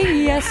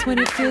 saying yes when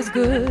it feels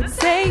good,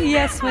 saying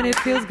yes when it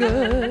feels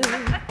good.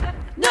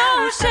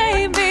 No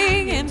shame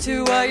being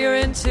into what you're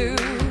into.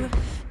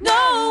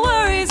 No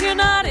worries, you're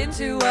not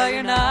into what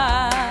you're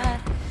not.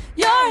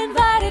 You're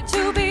invited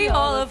to be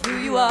all of who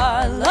you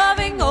are,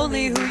 loving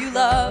only who you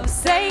love,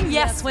 saying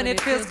yes when it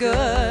feels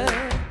good.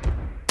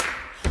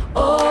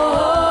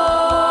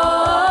 Oh,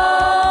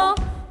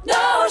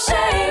 no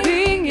shame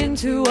being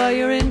into what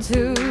you're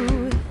into.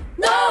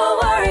 No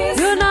worries,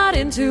 you're not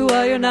into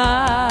what you're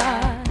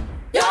not.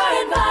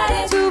 You're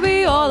invited to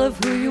be all of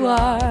who you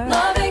are,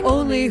 loving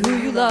only who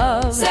you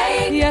love,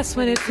 saying yes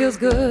when it feels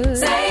good,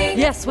 saying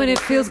yes when it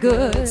feels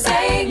good,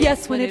 saying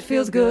yes when it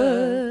feels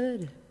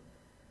good.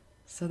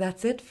 So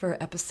that's it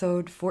for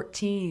episode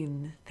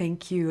 14.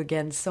 Thank you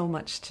again so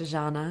much to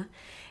Jana.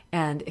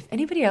 And if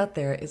anybody out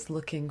there is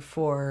looking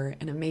for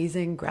an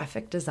amazing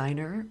graphic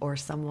designer or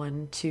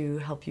someone to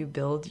help you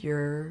build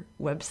your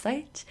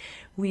website,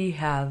 we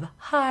have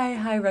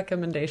high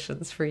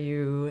recommendations for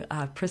you.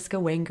 Priska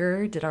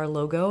Wenger did our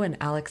logo, and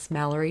Alex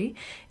Mallory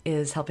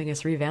is helping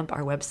us revamp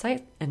our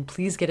website. And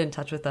please get in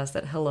touch with us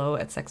at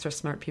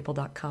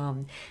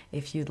hello@sexforsmartpeople.com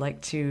if you'd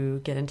like to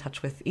get in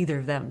touch with either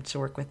of them to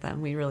work with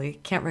them. We really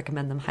can't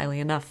recommend them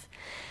highly enough.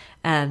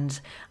 And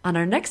on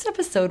our next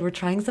episode, we're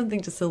trying something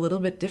just a little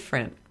bit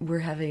different. We're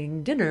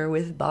having dinner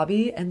with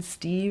Bobby and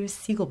Steve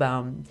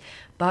Siegelbaum.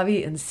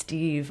 Bobby and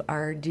Steve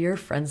are dear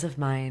friends of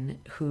mine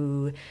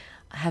who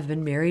have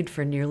been married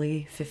for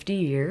nearly 50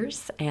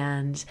 years,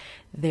 and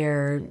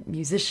they're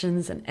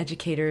musicians and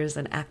educators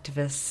and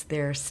activists.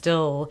 They're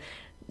still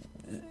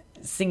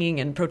singing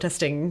and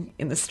protesting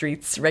in the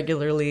streets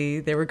regularly.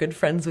 They were good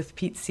friends with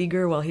Pete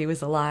Seeger while he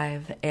was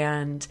alive.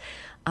 And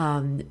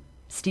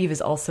Steve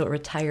is also a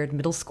retired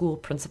middle school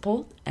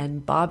principal,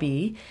 and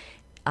Bobby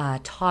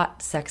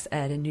taught sex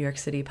ed in New York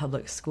City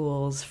public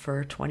schools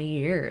for 20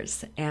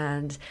 years.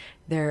 And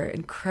they're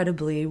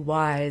incredibly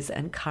wise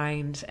and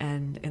kind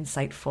and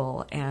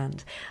insightful.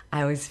 And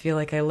I always feel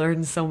like I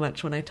learn so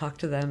much when I talk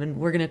to them. And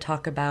we're going to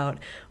talk about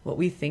what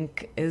we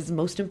think is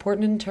most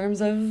important in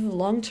terms of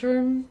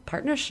long-term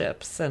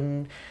partnerships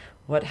and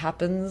what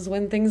happens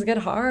when things get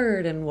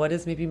hard and what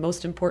is maybe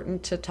most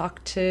important to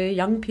talk to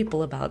young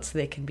people about so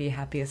they can be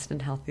happiest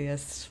and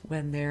healthiest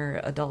when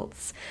they're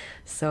adults.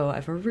 So I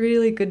have a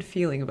really good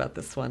feeling about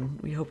this one.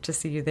 We hope to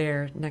see you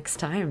there next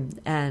time.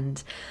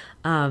 And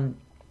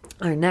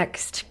our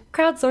next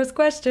crowdsourced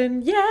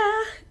question,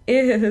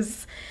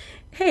 is,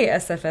 hey,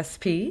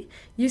 SFSP,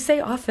 you say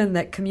often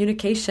that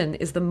communication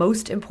is the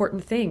most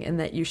important thing and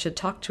that you should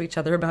talk to each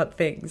other about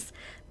things.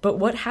 But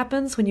what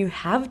happens when you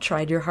have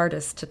tried your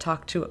hardest to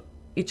talk to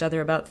each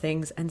other about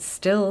things and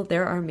still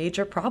there are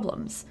major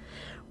problems?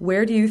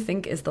 Where do you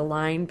think is the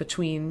line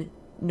between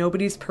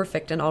nobody's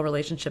perfect and all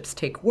relationships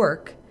take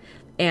work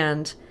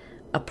and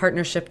a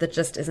partnership that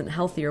just isn't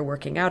healthy or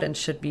working out and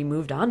should be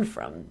moved on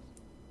from?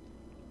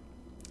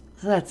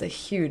 So that's a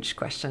huge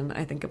question.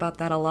 I think about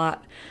that a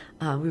lot.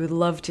 We would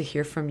love to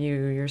hear from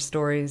you, your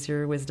stories,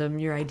 your wisdom,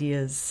 your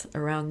ideas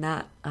around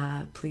that.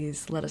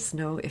 Please let us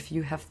know if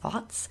you have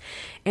thoughts.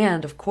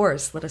 And of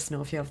course, let us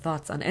know if you have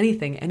thoughts on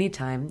anything,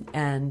 anytime.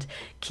 And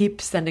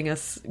keep sending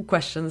us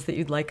questions that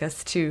you'd like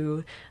us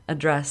to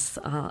address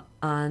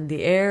on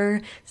the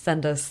air.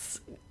 Send us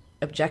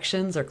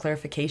objections or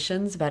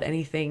clarifications about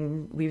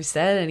anything we've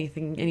said,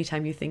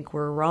 anytime you think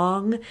we're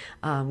wrong.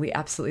 We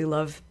absolutely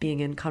love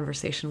being in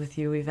conversation with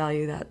you. We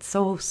value that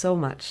so, so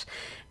much.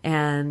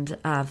 And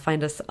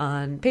find us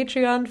on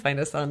Patreon, find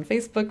us on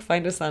Facebook,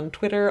 find us on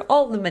Twitter,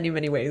 all the many,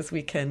 many ways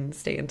we can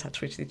stay in touch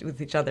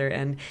with each other.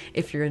 And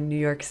if you're in New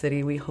York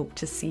City, we hope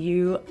to see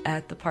you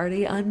at the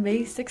party on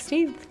May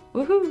 16th.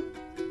 Woohoo!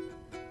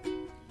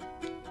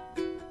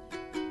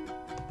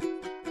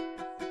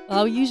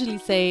 I'll usually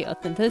say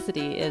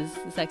authenticity is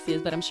the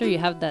sexiest, but I'm sure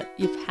you've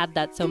had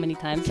that so many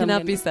times.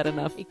 Cannot be said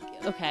enough.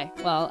 Okay,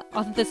 well,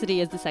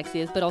 authenticity is the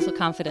sexiest, but also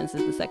confidence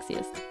is the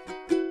sexiest.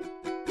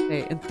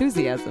 Hey,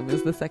 enthusiasm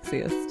is the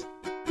sexiest.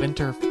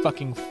 Winter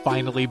fucking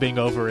finally being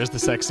over is the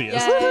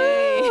sexiest.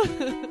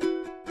 Yay!